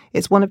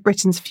 It's one of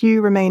Britain's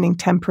few remaining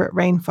temperate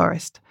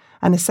rainforest,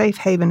 and a safe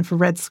haven for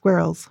red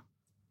squirrels.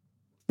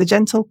 The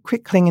gentle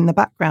crickling in the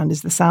background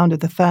is the sound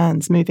of the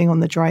ferns moving on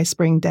the dry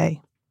spring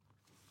day.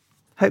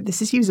 Hope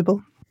this is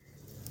usable.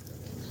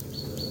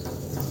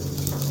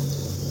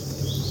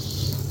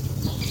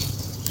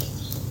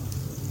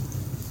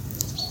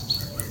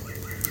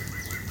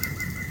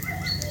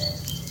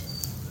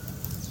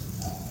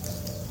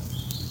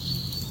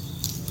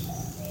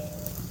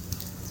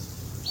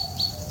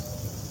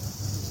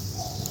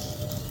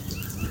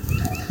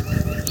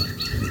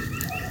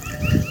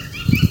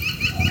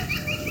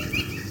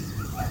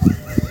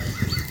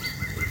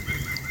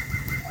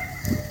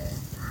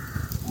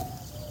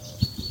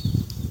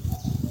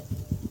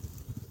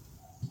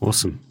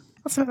 Awesome.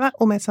 So that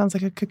almost sounds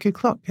like a cuckoo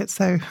clock. It's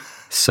so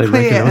regular,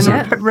 clear isn't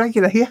and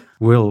regular. Yeah.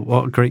 Will,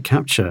 what a great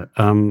capture.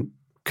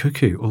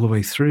 Cuckoo all the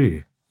way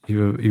through.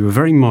 You were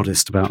very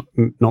modest about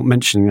not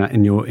mentioning that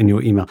in your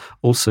email.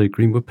 Also,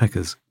 green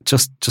woodpeckers.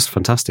 Just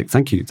fantastic.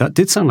 Thank you. That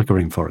did sound like a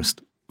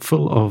rainforest,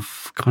 full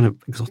of kind of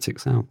exotic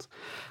sounds.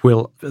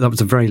 Will, that was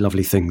a very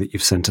lovely thing that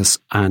you've sent us,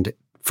 and it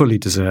fully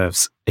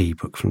deserves a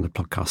book from the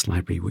Podcast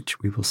Library,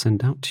 which we will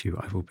send out to you.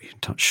 I will be in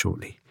touch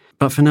shortly.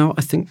 But for now,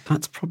 I think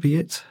that's probably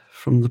it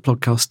from the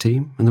podcast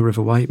team and the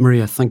River Wye.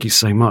 Maria, thank you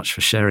so much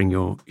for sharing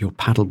your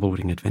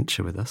paddleboarding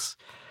adventure with us.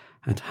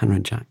 And Hannah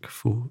and Jack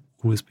for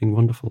always being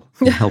wonderful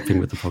and helping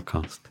with the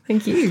podcast.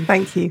 Thank you.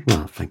 Thank you.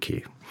 Well, thank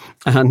you.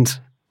 And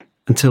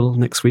until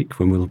next week,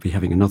 when we'll be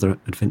having another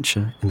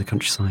adventure in the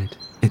countryside,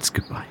 it's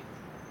goodbye.